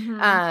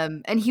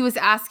 And he was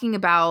asking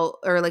about,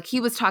 or like he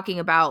was talking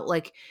about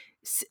like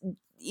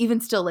even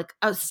still like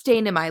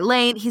staying in my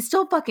lane. He's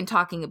still fucking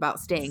talking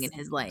about staying in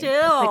his lane.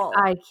 Still.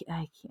 Like,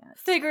 I can't.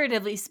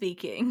 Figuratively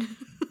speaking.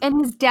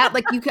 And his dad,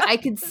 like I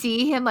could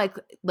see him like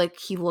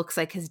he looks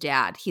like his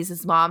dad. He's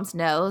his mom's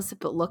nose,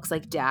 but looks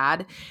like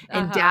dad.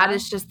 And dad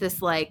is just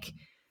this like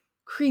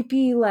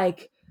creepy,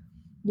 like,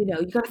 you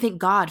know, you got to thank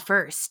God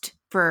first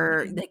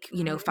for like,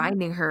 you know,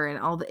 finding her and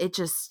all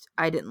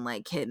I didn't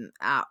like him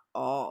at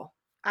all.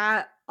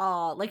 At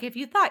all. Like if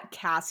you thought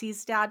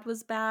Cassie's dad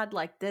was bad,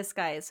 like this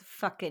guy is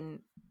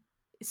fucking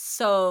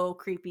so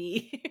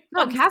creepy.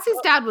 No, Cassie's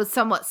dad was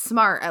somewhat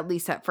smart, at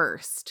least at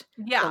first.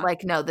 Yeah. But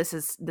like, no, this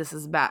is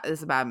bad. This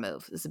is a bad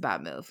move. This is a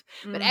bad move.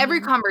 But every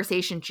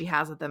conversation she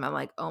has with him, I'm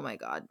like, oh my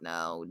God,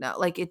 no.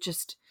 Like it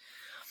just,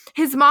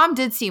 his mom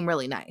did seem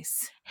really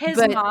nice. His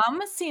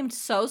mom seemed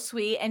so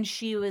sweet and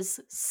she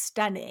was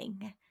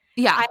stunning.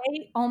 Yeah.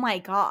 Oh my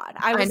God.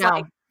 I was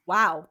like,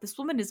 wow, this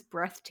woman is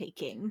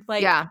breathtaking.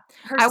 Like, Yeah.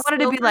 her I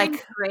wanted to be silvery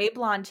like, gray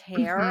blonde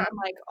hair. mhm. I'm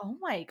like, oh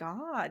my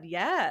God,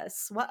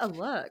 yes. What a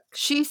look.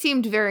 She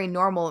seemed very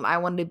normal, and I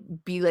wanted to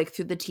be like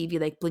through the TV,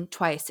 like blink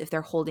twice if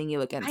they're holding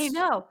you I against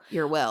know.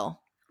 your will.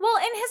 Well,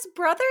 and his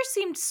brother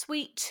seemed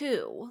sweet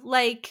too.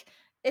 Like,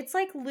 it's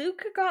like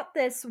Luke got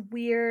this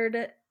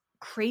weird,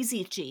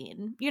 crazy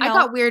gene, I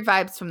got weird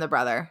vibes from the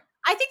brother.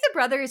 I think the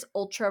brother is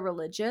ultra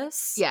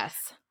religious.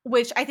 Yes.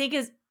 Which I think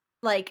is,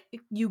 like,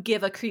 you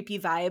give a creepy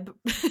vibe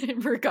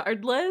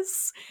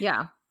regardless.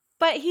 Yeah.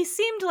 But he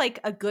seemed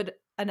like a good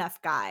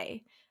enough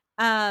guy.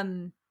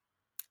 And,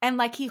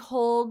 like, he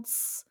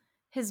holds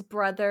his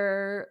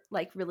brother,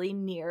 like, really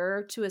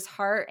near to his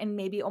heart and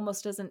maybe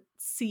almost doesn't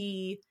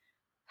see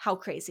how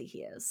crazy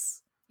he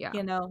is. Yeah.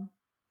 You know?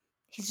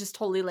 He's just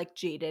totally, like,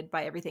 jaded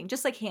by everything.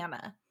 Just like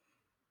Hannah.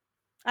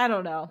 I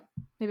don't know.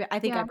 Maybe I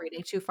think I'm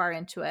reading too far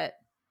into it.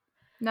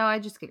 No, I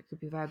just get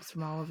creepy vibes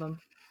from all of them.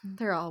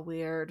 They're all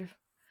weird.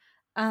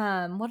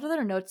 What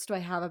other notes do I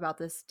have about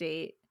this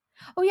date?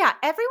 Oh yeah,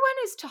 everyone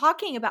is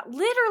talking about,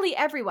 literally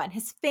everyone,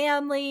 his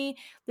family,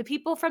 the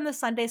people from the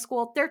Sunday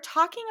school, they're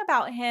talking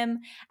about him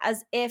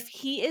as if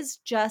he is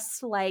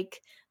just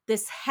like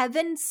this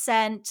heaven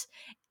sent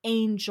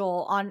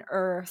angel on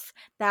earth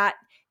that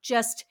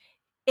just,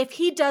 if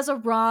he does a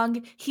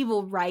wrong, he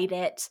will right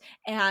it.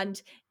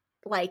 And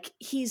like,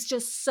 he's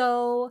just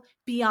so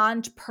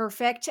beyond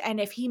perfect,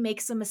 and if he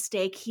makes a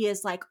mistake, he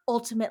is like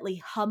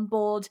ultimately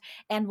humbled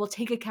and will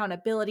take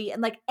accountability,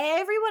 and like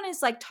everyone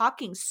is like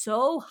talking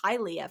so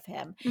highly of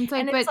him. It's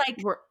like, And it's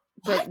like,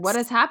 but what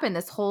has happened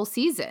this whole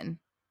season?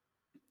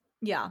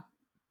 Yeah,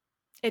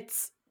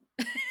 it's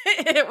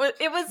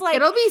it was like,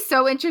 it'll be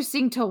so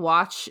interesting to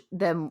watch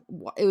them.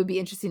 It would be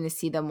interesting to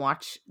see them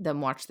watch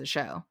the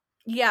show.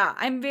 Yeah,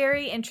 I'm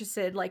very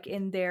interested like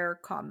in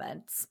their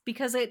comments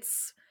because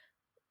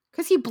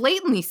he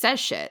blatantly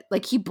says shit.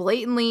 Like, he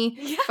blatantly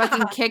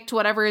fucking kicked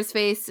whatever his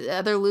face,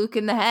 other Luke,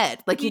 in the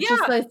head. Like, he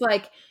just was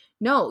like,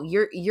 no,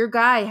 your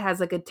guy has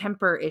like a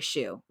temper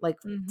issue. Like,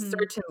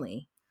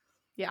 certainly.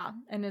 Yeah,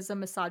 and is a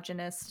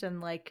misogynist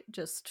and like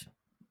just.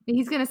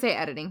 He's gonna say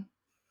editing.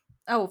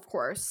 Oh, of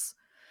course.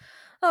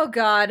 Oh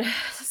God.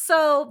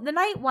 So the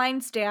night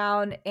winds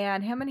down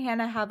and him and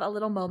Hannah have a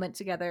little moment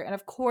together. And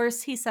of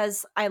course he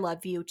says, I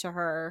love you to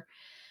her.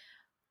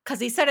 Because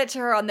he said it to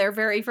her on their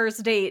very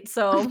first date.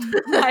 So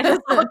might as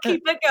well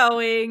keep it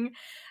going.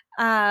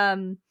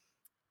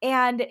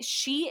 And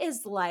she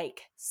is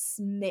like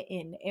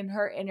smitten in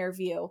her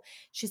interview.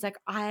 She's like,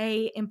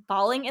 I am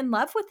falling in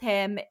love with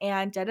him.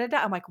 And da da da.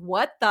 I'm like,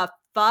 what the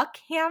fuck,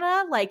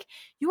 Hannah? Like,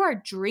 you are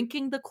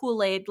drinking the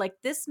Kool-Aid. Like,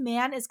 this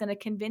man is going to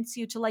convince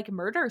you to like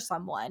murder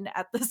someone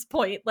at this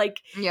point.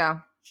 Like, yeah,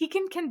 he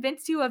can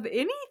convince you of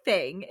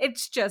anything.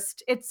 It's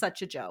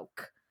such a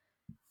joke.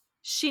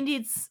 She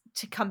needs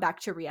to come back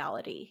to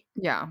reality.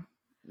 Yeah.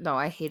 No,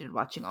 I hated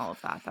watching all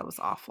of that. That was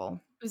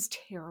awful. It was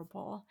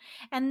terrible.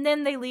 And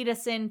then they lead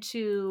us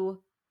into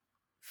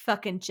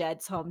fucking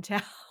Jed's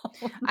hometown.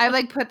 I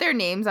like put their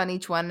names on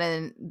each one,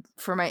 and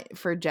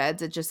for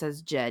Jed's, it just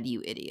says Jed,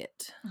 you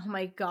idiot. Oh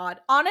my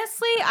God.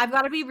 Honestly, I've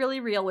got to be really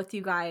real with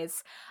you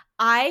guys.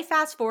 I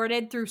fast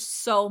forwarded through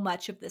so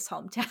much of this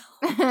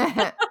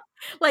hometown.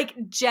 Like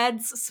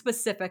Jed's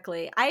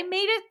specifically. I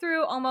made it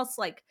through almost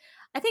like,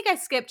 I think I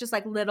skipped just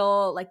like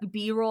little like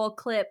B-roll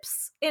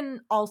clips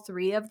in all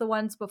three of the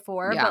ones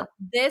before. Yeah. But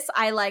this,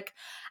 I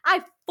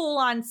full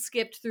on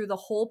skipped through the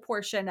whole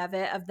portion of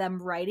it, of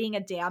them writing a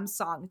damn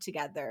song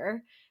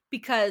together,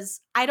 because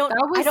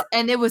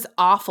and it was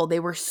awful. They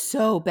were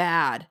so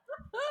bad.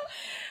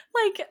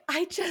 Like,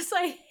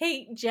 I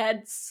hate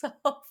Jed so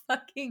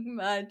fucking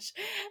much.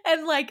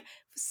 And like,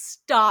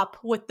 stop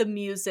with the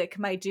music,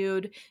 my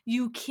dude.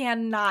 You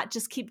cannot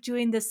just keep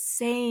doing the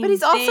same. But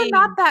he's also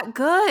not that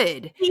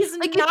good. He's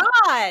like, not.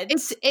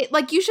 It's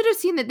like, you should have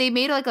seen that they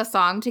made like a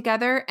song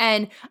together,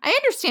 and I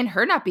understand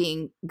her not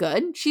being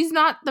good. She's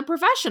not the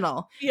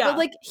professional. Yeah. But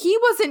like, he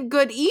wasn't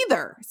good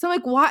either. So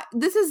like, what?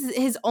 This is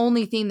his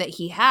only thing that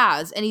he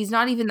has, and he's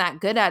not even that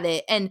good at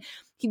it. And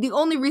the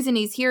only reason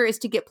he's here is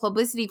to get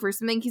publicity for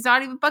something he's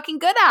not even fucking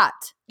good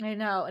at. I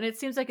know. And it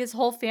seems like his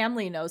whole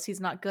family knows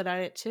he's not good at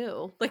it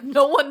too. Like,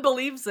 no one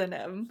believes in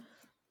him.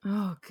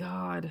 Oh,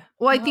 God.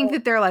 Well, I think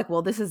that they're like,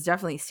 well, this is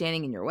definitely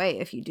standing in your way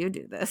if you do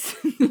this,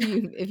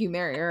 if you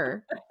marry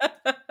her.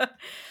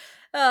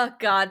 Oh,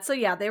 God. So,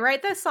 yeah, they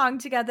write this song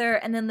together,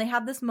 and then they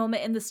have this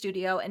moment in the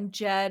studio, and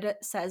Jed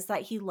says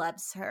that he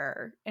loves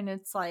her. And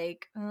it's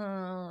like,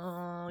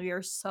 oh,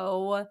 you're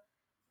so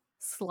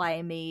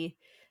slimy.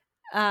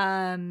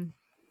 God.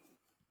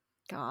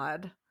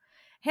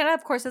 Hannah,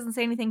 of course, doesn't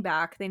say anything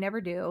back. They never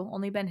do.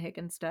 Only Ben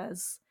Higgins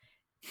does.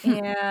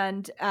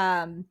 And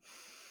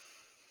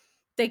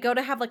they go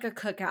to have like a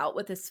cookout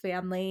with his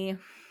family.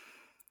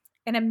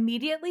 And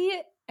immediately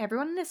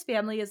everyone in his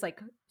family is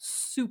like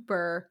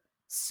super,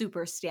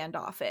 super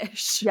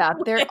standoffish. Yeah,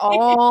 they're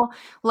all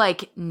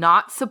like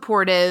not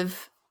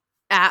supportive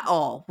at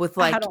all with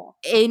like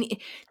any.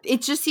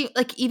 It just seemed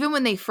like even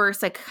when they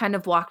first like kind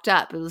of walked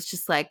up, it was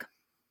just like,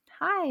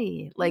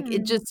 hi. Like,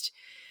 it just,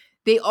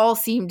 they all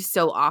seemed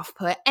so off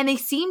put, and they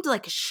seemed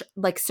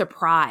like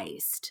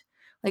surprised.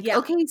 Like,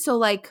 okay, so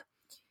like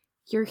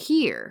you're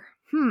here.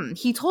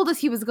 He told us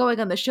he was going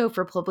on the show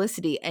for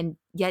publicity, and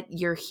yet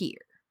you're here.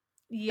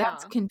 Yeah.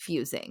 That's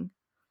confusing.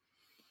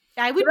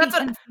 I would be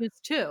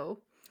confused too.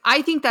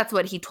 I think that's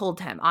what he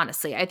told him,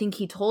 honestly. I think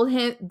he told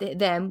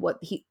them what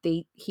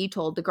he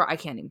told the girl. I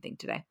can't even think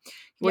today.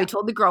 Well, he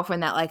told the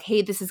girlfriend that, like,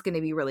 hey, this is going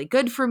to be really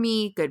good for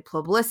me, good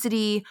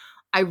publicity.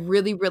 I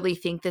really, really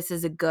think this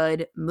is a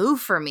good move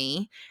for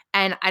me.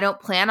 And I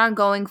don't plan on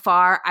going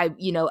far.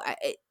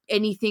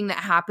 Anything that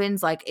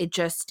happens, like, it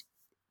just,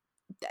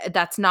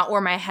 that's not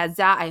where my head's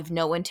at. I have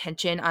no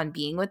intention on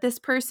being with this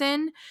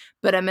person,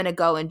 but I'm going to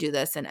go and do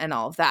this and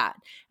all of that.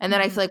 And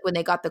then I feel like when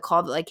they got the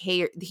call that, like,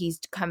 hey, he's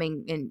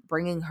coming and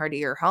bringing her to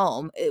your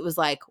home, it was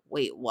like,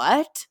 wait,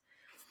 what?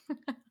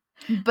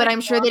 But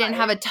I'm sure they didn't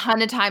have a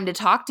ton of time to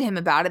talk to him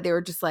about it. They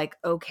were just like,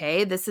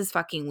 okay, this is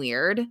fucking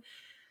weird.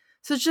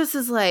 So it's just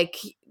as like,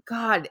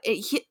 God,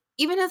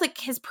 even as like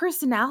his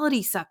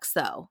personality sucks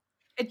though.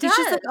 It's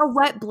just like a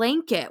wet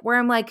blanket where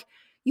I'm like,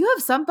 you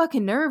have some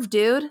fucking nerve,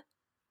 dude.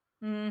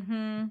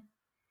 Mm-hmm.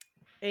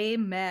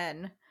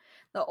 Amen.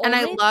 And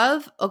I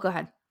love, go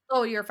ahead.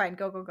 Oh, you're fine.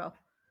 Go.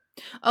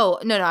 Oh,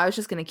 no, I was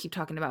just going to keep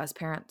talking about his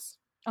parents.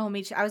 Oh,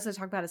 me too. I was going to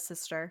talk about his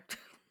sister.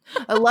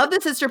 I love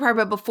the sister part,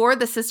 but before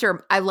the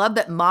sister, I love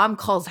that mom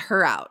calls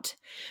her out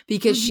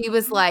because she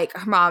was like,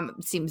 her mom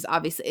seems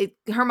obviously,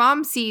 his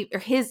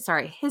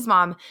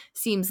mom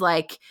seems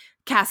like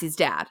Cassie's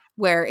dad,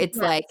 where it's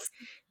like,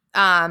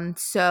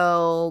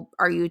 so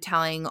are you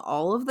telling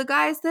all of the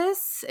guys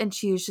this? And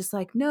she was just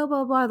like, no,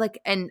 blah, blah.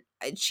 Like, and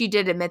she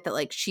did admit that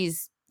like she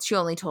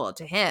only told it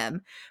to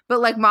him,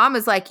 but like mom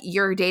is like,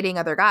 you're dating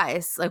other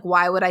guys. Like,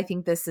 why would I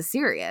think this is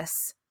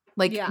serious?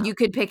 Like you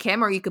could pick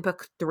him or you could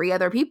pick 3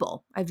 other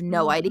people. I have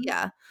no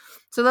idea.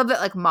 So I love that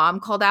like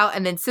mom called out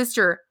and then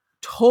sister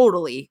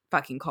totally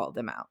fucking called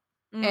them out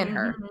and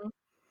her.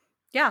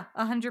 Yeah,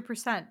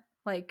 100%.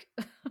 Like,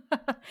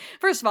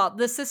 first of all,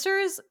 the sister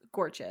is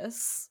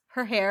gorgeous.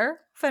 Her hair,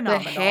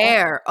 phenomenal. The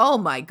hair. Oh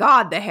my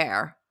God, the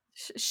hair.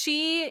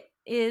 She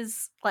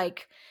is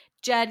like,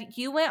 Jed,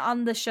 you went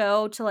on the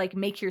show to like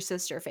make your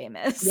sister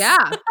famous. Yeah.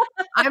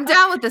 I'm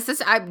down with the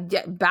sister.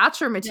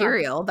 Bachelor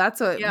material. Yeah. That's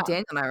what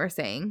Daniel and I were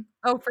saying.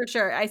 Oh, for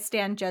sure. I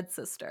stan Jed's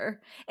sister.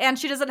 And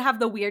she doesn't have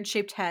the weird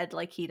shaped head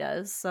like he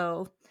does.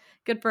 So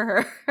good for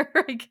her,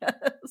 I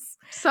guess.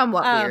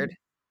 Somewhat weird.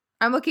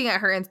 I'm looking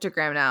at her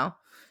Instagram now.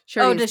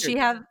 Does she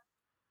have?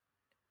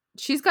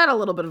 She's got a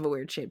little bit of a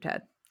weird shaped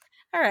head.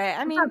 All right.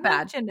 I mean, not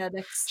bad.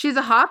 Genetics. She's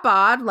a hot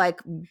bod, like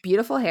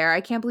beautiful hair.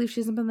 I can't believe she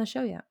hasn't been on the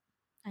show yet.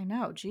 I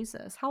know.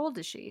 Jesus. How old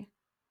is she?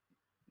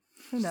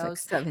 Who knows?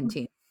 Like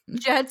 17.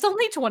 Jed's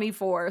only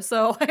 24,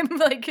 so I'm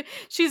like,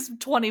 she's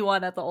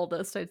 21 at the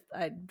oldest,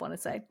 I want to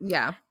say.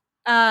 Yeah.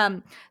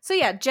 So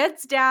yeah,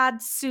 Jed's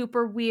dad,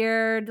 super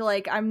weird.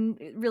 Like, I'm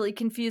really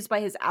confused by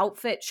his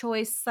outfit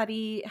choice that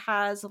he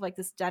has of like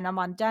this denim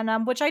on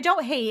denim, which I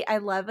don't hate. I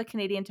love a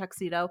Canadian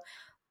tuxedo,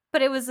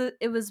 but it was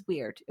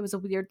weird. It was a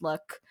weird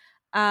look.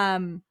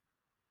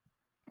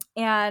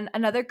 And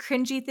another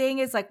cringy thing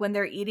is like when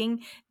they're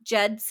eating,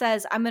 Jed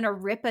says, I'm going to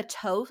rip a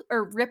toast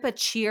or rip a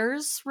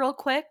cheers real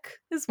quick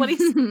is what he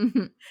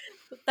said.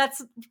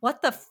 That's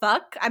what the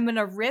fuck? I'm going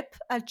to rip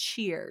a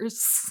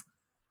cheers.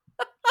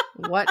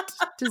 What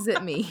does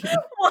it mean?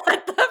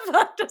 What the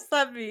fuck does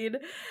that mean?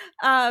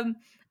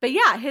 But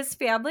yeah, his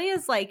family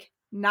is like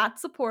not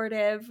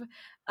supportive.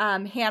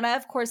 Hannah,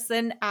 of course,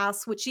 then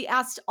asks, which she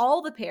asked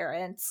all the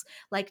parents,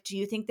 like, do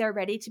you think they're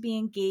ready to be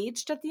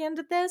engaged at the end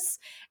of this?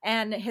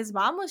 And his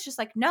mom was just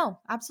like, no,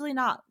 absolutely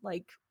not.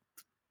 Like,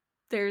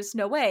 there's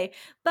no way.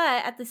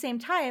 But at the same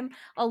time,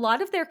 a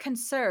lot of their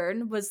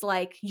concern was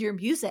like your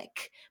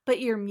music,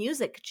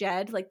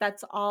 Jed, like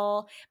that's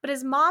all. But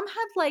his mom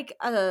had like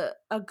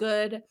a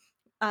good,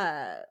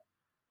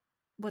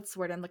 what's the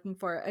word I'm looking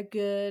for? A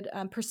good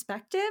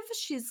perspective.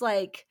 She's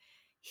like,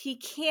 he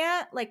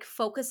can't like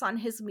focus on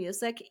his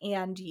music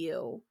and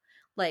you.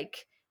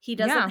 Like, he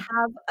doesn't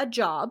have a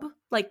job.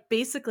 Like,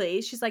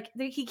 basically, she's like,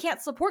 he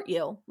can't support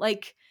you.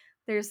 Like,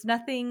 there's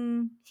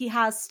nothing he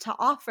has to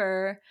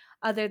offer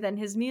other than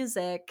his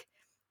music,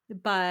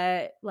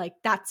 but like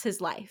that's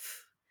his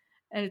life.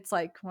 And it's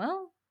like,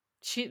 well,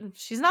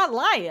 she's not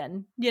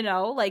lying, you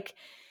know? Like,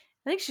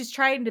 I think she's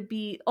trying to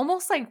be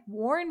almost like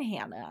warn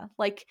Hannah.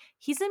 Like,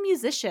 he's a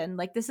musician.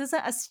 Like, this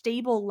isn't a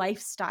stable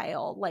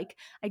lifestyle. Like,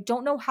 I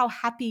don't know how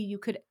happy you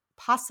could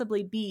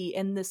possibly be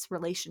in this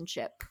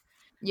relationship.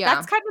 Yeah.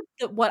 That's kind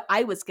of what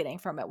I was getting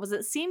from it, was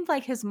it seemed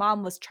like his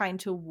mom was trying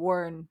to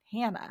warn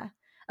Hannah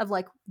of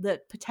like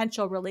the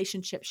potential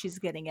relationship she's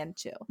getting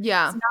into.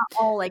 Yeah. It's not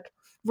all like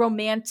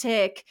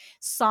romantic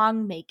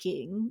song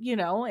making, you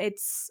know,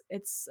 it's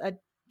a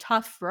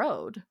tough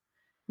road.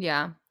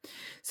 Yeah.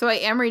 So I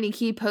am reading,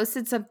 he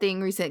posted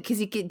something recent because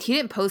he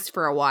didn't post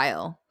for a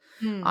while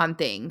on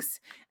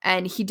things.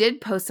 And he did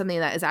post something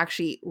that is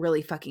actually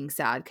really fucking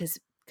sad because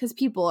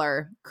people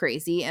are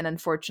crazy. And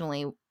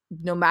unfortunately,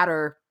 no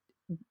matter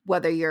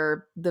whether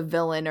you're the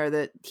villain or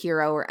the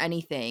hero or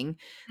anything,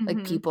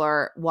 like people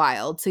are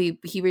wild. So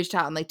he reached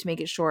out and like to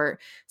make it short.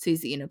 So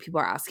he's, you know, people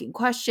are asking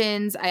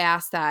questions. I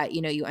asked that,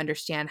 you know, you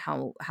understand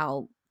how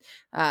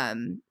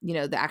you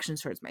know, the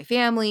actions towards my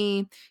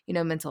family, you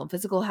know, mental and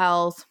physical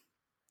health.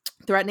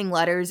 Threatening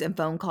letters and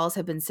phone calls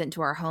have been sent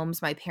to our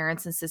homes. My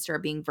parents and sister are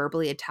being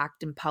verbally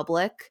attacked in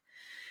public.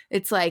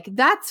 It's like,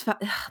 that's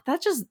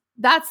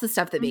the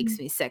stuff that makes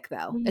me sick,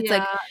 though. It's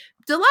like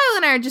Delilah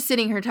and I are just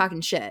sitting here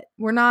talking shit.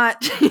 We're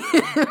not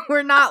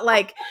we're not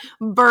like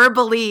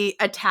verbally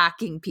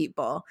attacking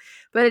people.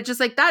 But it's just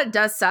like, that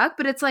does suck.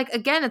 But it's like,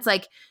 again, it's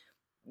like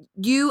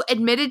you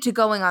admitted to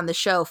going on the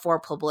show for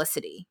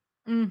publicity.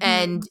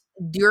 And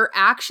your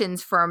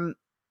actions from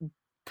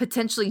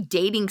potentially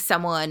dating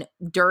someone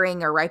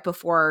during or right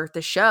before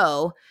the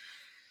show,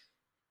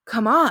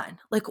 come on.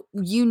 Like,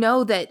 you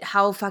know that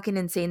how fucking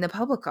insane the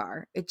public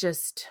are. It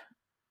just,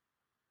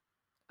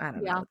 I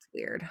don't know. It's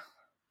weird.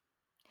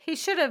 He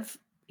should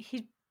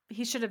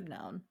have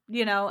known,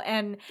 you know,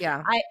 and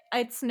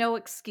it's no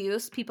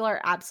excuse. People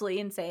are absolutely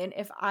insane.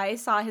 If I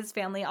saw his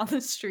family on the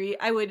street,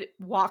 I would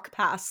walk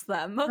past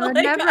them. I would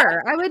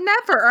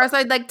never. Or else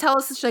I'd like tell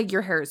us like,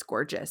 your hair is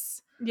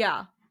gorgeous.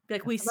 Yeah.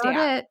 Like, we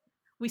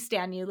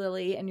stand you,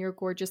 Lily, and your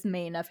gorgeous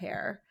mane of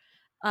hair.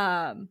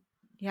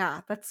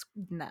 Yeah, that's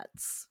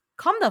nuts.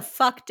 Calm the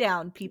fuck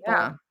down, people.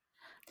 Yeah.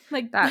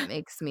 Like, that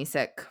makes me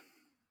sick.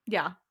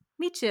 Yeah,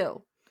 me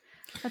too.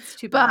 That's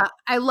too bad. But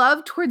I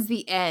love towards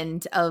the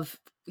end of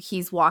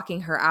he's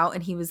walking her out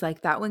and he was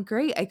like, that went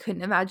great. I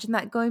couldn't imagine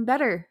that going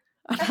better.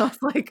 And I was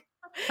like,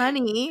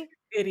 honey,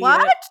 idiot.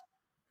 What?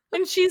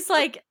 And she's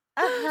like,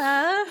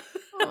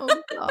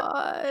 Oh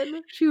God.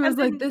 She was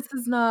like,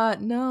 that's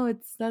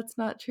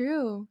not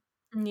true.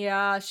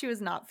 Yeah, she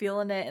was not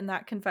feeling it in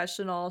that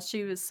confessional.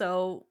 She was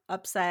so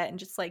upset and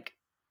just like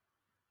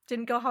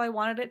didn't go how I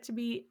wanted it to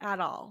be at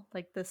all.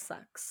 Like, this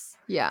sucks.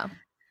 Yeah.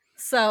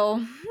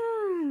 So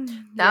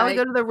now we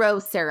go to the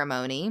rose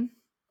ceremony.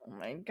 Oh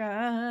my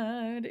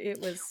God. It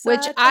was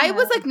which I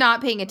was like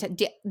not paying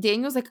attention.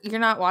 Daniel was like, you're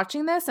not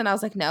watching this? And I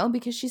was like, no,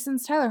 because she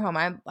sends Tyler home.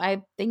 I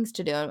have things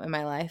to do in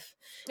my life.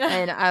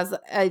 And I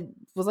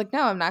was like,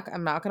 no, I'm not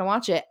gonna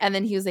watch it. And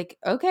then he was like,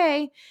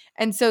 okay.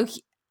 And so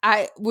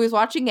I was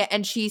watching it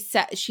and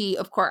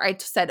of course I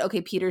said,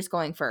 okay, Peter's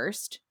going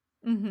first.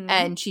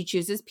 And she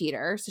chooses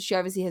Peter. So she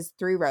obviously has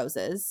 3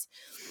 roses.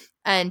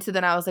 And so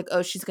then I was like,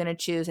 oh, she's going to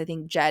choose, I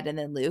think, Jed and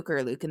then Luke,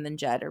 or Luke and then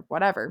Jed, or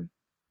whatever.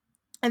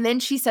 And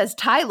then she says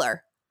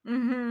Tyler.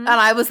 And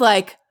I was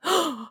like,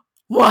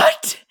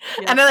 what?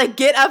 Yeah. And I like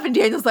get up and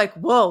Daniel's like,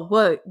 whoa,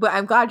 what? But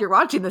I'm glad you're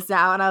watching this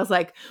now. And I was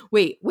like,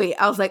 wait.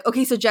 I was like,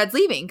 okay, so Jed's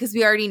leaving because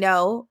we already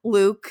know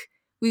Luke.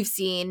 We've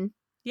seen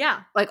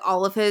like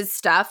all of his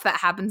stuff that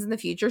happens in the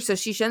future. So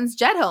she sends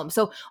Jed home.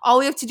 So all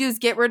we have to do is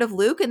get rid of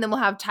Luke and then we'll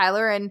have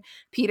Tyler and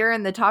Peter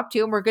in the top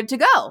 2 and we're good to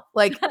go.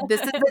 Like,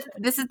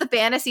 this is the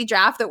fantasy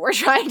draft that we're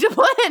trying to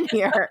plan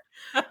here.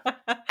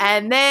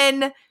 And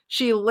then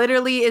she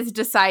literally is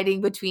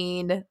deciding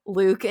between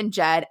Luke and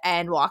Jed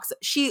and walks.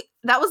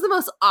 That was the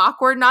most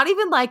awkward, not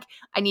even like,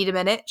 I need a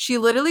minute. She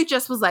literally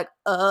just was like,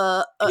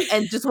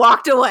 and just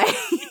walked away.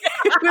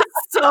 It was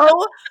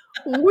so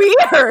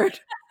weird.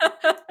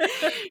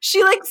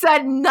 She like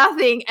said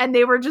nothing and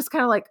they were just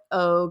kind of like,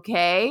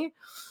 okay.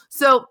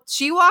 So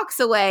she walks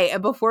away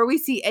and before we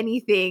see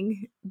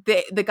anything,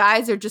 the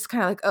guys are just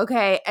kind of like,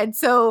 okay. And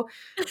so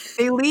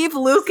they leave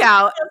Luke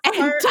out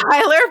and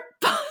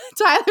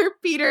Tyler,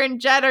 Peter, and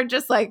Jed are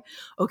just like,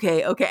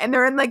 okay. And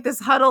they're in like this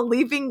huddle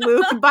leaving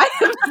Luke by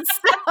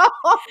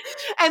himself.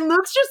 And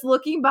Luke's just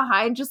looking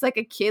behind just like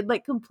a kid,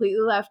 like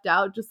completely left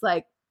out, just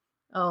like,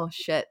 oh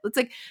shit. It's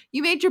like,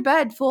 you made your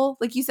bed, fool.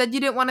 Like, you said you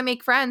didn't want to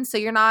make friends, so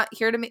you're not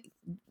here to make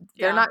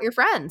they're not your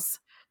friends.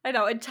 I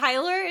know. And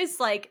Tyler is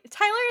like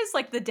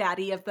the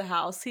daddy of the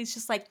house. He's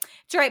just like,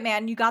 it's all right,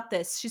 man. You got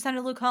this. She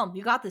sent Luke home.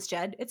 You got this,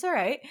 Jed. It's all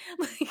right.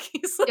 Like,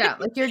 he's like, yeah,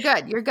 like, you're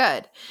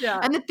good. Yeah.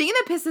 And the thing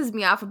that pisses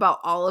me off about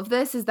all of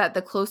this is that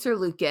the closer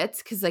Luke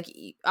gets, because like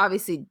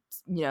obviously,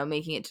 you know,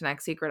 making it to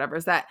next week or whatever,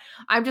 is that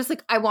I'm just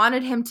like, I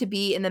wanted him to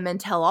be in the men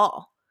tell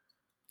all.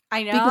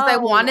 I know. Because I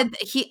wanted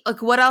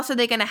what else are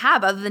they going to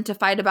have other than to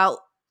fight about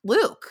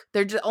Luke?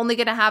 They're just only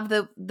going to have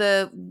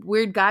the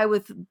weird guy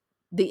with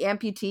the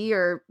amputee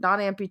or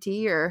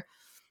non-amputee or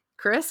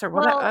Chris or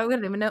what? Well, I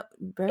wouldn't even know.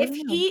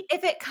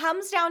 If it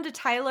comes down to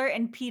Tyler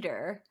and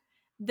Peter,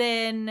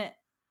 then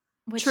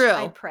true.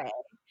 I pray.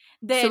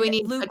 Then so we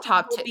need Luke a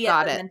top 2.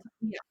 Got it.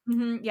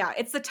 Yeah,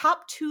 it's the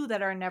top 2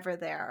 that are never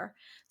there.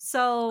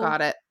 So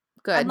got it.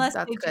 Good. Unless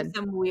that's they good.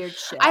 do some weird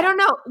shit. I don't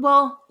know.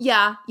 Well,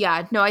 yeah.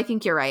 No, I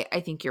think you're right.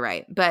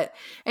 But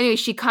anyway,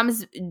 she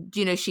comes,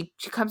 you know, she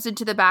comes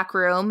into the back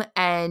room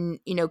and,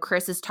 you know,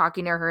 Chris is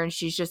talking to her and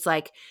she's just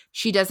like,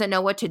 she doesn't know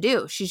what to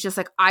do. She's just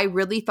like, I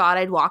really thought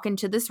I'd walk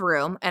into this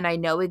room and I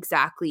know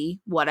exactly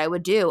what I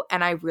would do.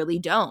 And I really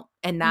don't.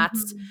 And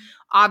that's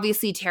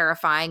obviously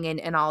terrifying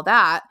and all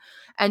that.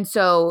 And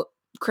so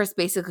Chris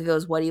basically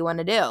goes, what do you want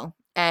to do?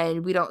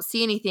 And we don't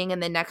see anything.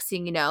 And the next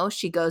thing you know,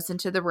 she goes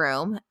into the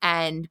room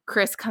and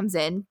Chris comes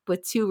in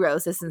with 2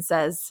 roses and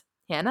says,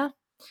 Hannah,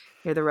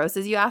 Here are the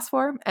roses you asked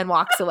for, and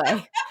walks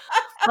away.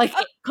 Like,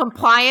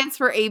 compliance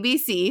for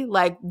ABC.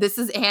 Like, this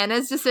is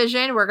Hannah's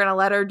decision. We're going to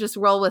let her just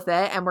roll with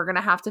it. And we're going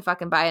to have to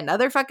fucking buy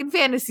another fucking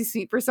fantasy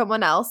suite for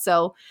someone else.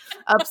 So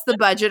ups the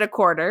budget a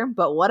quarter,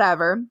 but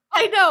whatever.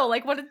 I know.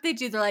 Like, what did they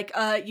do? They're like,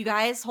 you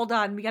guys, hold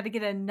on. We got to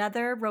get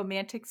another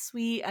romantic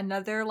suite,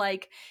 another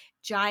like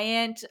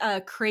giant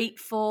crate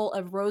full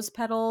of rose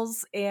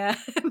petals. And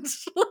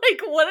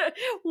like,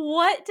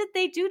 what did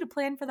they do to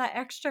plan for that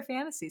extra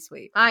fantasy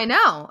suite? I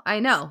know.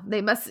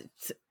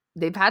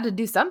 They've had to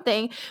do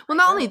something. Well,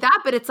 not only that,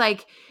 but it's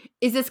like,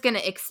 is this going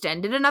to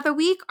extend it another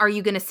week? Are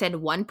you going to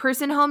send one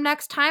person home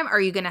next time?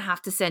 Are you going to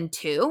have to send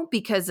two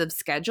because of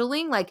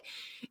scheduling? Like,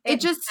 it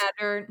just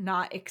better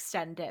not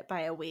extend it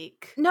by a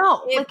week.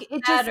 No, it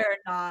just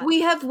not.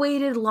 We have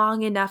waited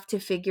long enough to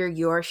figure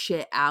your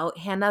shit out,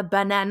 Hannah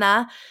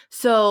Banana.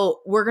 So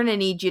we're going to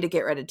need you to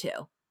get rid of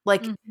two.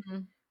 Like,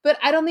 but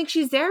I don't think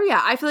she's there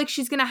yet. I feel like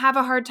she's going to have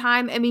a hard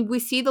time. I mean, we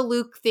see the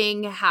Luke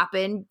thing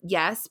happen,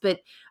 yes, but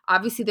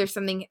obviously there's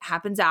something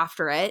happens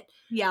after it.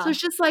 Yeah. So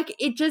it's just like,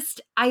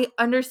 I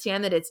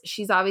understand that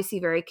she's obviously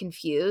very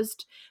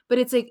confused, but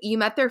it's like, you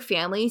met their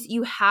families.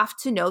 You have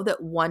to know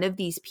that one of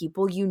these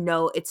people,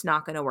 it's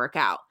not going to work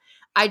out.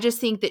 I just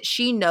think that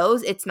she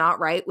knows it's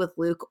not right with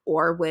Luke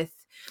or with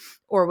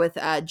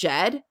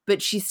Jed,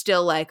 but she's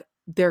still like,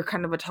 they're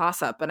kind of a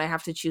toss up and I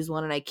have to choose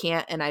one and I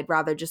can't. And I'd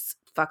rather just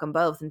fuck them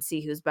both and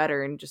see who's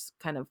better and just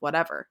kind of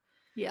whatever.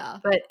 Yeah.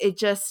 But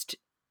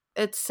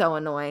it's so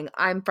annoying.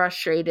 I'm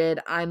frustrated.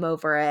 I'm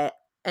over it.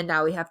 And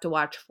now we have to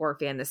watch 4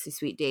 fantasy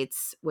suite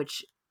dates,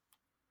 which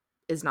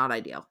is not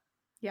ideal.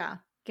 Yeah.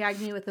 Gag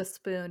me with a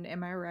spoon.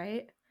 Am I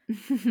right?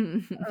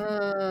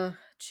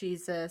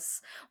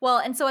 Jesus. Well,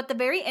 and so at the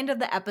very end of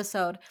the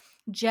episode,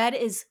 Jed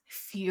is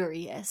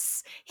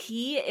furious.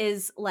 He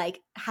is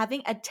like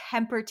having a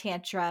temper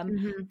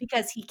tantrum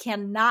because he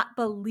cannot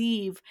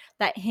believe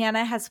that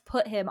Hannah has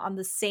put him on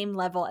the same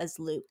level as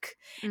Luke.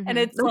 And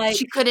it's like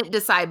she couldn't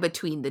decide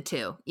between the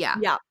two.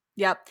 Yeah.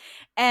 Yep.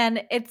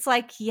 And it's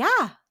like,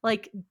 yeah,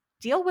 like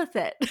deal with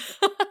it.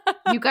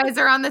 You guys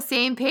are on the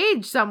same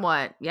page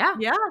somewhat. Yeah.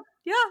 Yeah.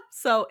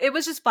 So it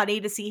was just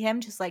funny to see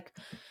him just like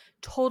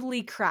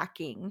totally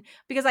cracking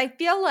because I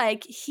feel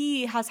like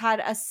he has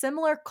had a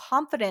similar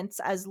confidence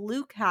as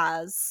Luke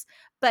has,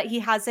 but he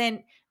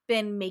hasn't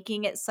been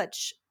making it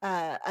such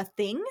a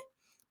thing.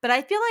 But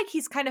I feel like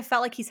he's kind of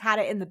felt like he's had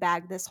it in the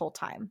bag this whole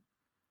time,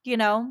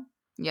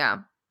 Yeah.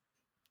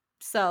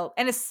 So,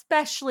 and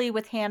especially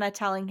with Hannah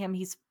telling him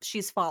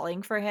she's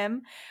falling for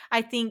him,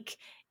 I think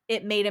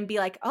it made him be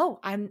like, oh,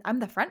 I'm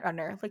the front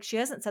runner. Like, she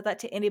hasn't said that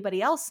to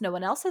anybody else. No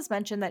one else has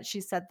mentioned that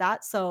she said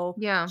that. So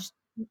yeah.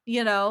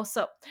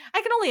 So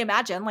I can only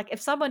imagine, like,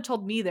 if someone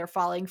told me they're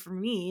falling for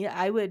me,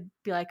 I would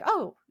be like,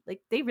 oh,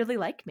 like, they really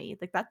like me.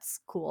 Like, that's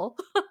cool.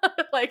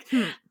 Like,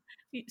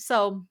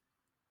 so,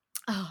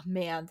 oh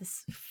man,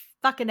 this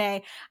fucking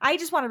A. I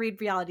just want to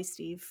read Reality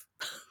Steve.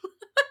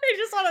 I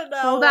just want to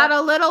know. Hold that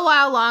a little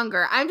while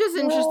longer. I'm just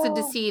interested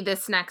to see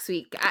this next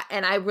week.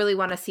 And I really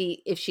want to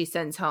see if she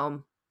sends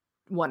home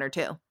 1 or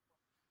 2.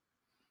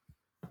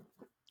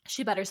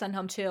 She better send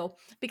home 2,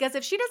 because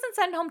if she doesn't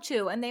send home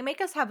 2 and they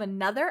make us have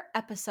another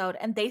episode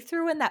and they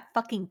threw in that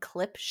fucking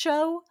clip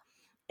show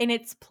in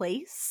its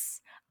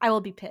place, I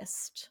will be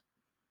pissed.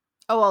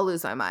 Oh, I'll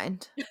lose my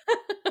mind.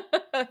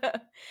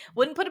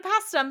 Wouldn't put it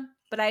past them,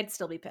 but I'd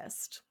still be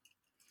pissed.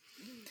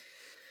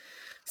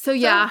 So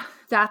yeah,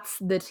 that's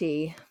the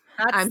tea.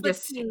 That's the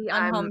tea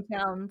on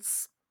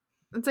hometowns.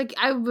 It's like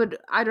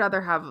I'd rather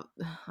have,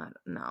 I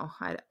don't know.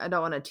 I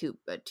don't want a two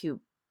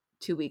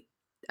week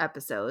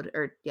episode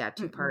or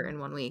 2-part in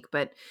 1 week,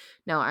 but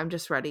no, I'm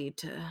just ready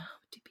to be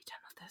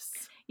done with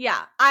this.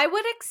 Yeah, I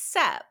would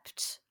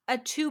accept a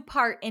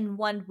 2-part in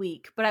 1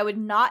 week, but I would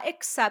not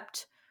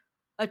accept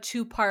a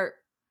 2-part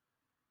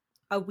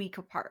a week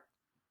apart.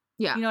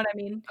 Yeah. You know what I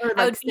mean? Or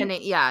like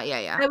extending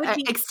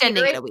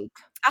extending it a week.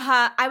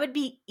 I would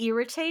be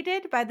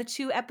irritated by the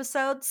 2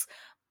 episodes,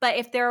 but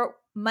if they're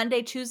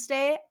Monday,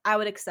 Tuesday, I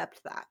would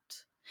accept that.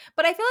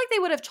 But I feel like they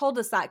would have told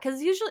us that,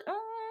 because usually,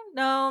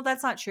 no,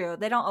 that's not true.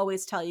 They don't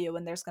always tell you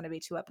when there's going to be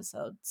 2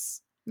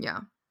 episodes.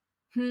 Yeah.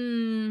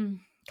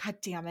 God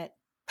damn it.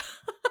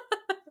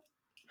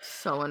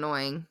 So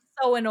annoying.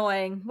 So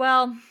annoying.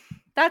 Well,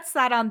 that's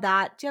that on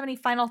that. Do you have any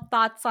final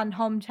thoughts on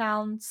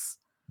hometowns?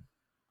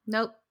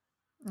 Nope.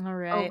 All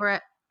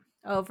right.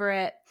 Over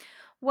it.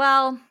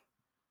 Well,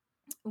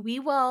 we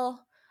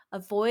will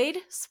avoid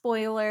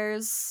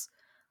spoilers.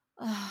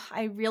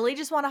 I really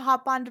just want to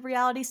hop onto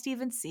Reality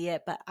Steve and see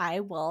it, but I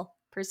will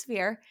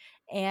persevere.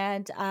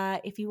 And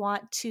if you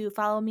want to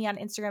follow me on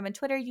Instagram and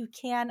Twitter, you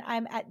can.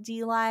 I'm at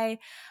DLI.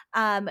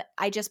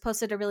 I just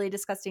posted a really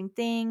disgusting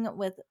thing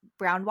with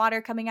brown water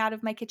coming out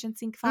of my kitchen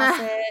sink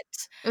faucet.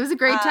 It was a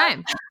great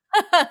time.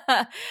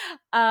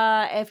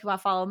 If you want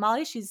to follow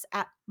Molly, she's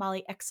at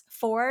Molly X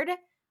Ford.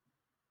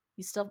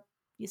 You still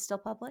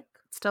public?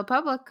 Still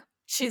public.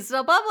 She's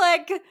still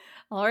public.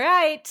 All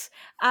right.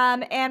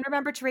 And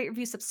remember to rate,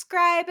 review,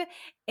 subscribe,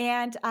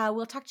 and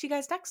we'll talk to you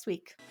guys next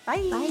week.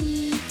 Bye.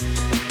 Bye.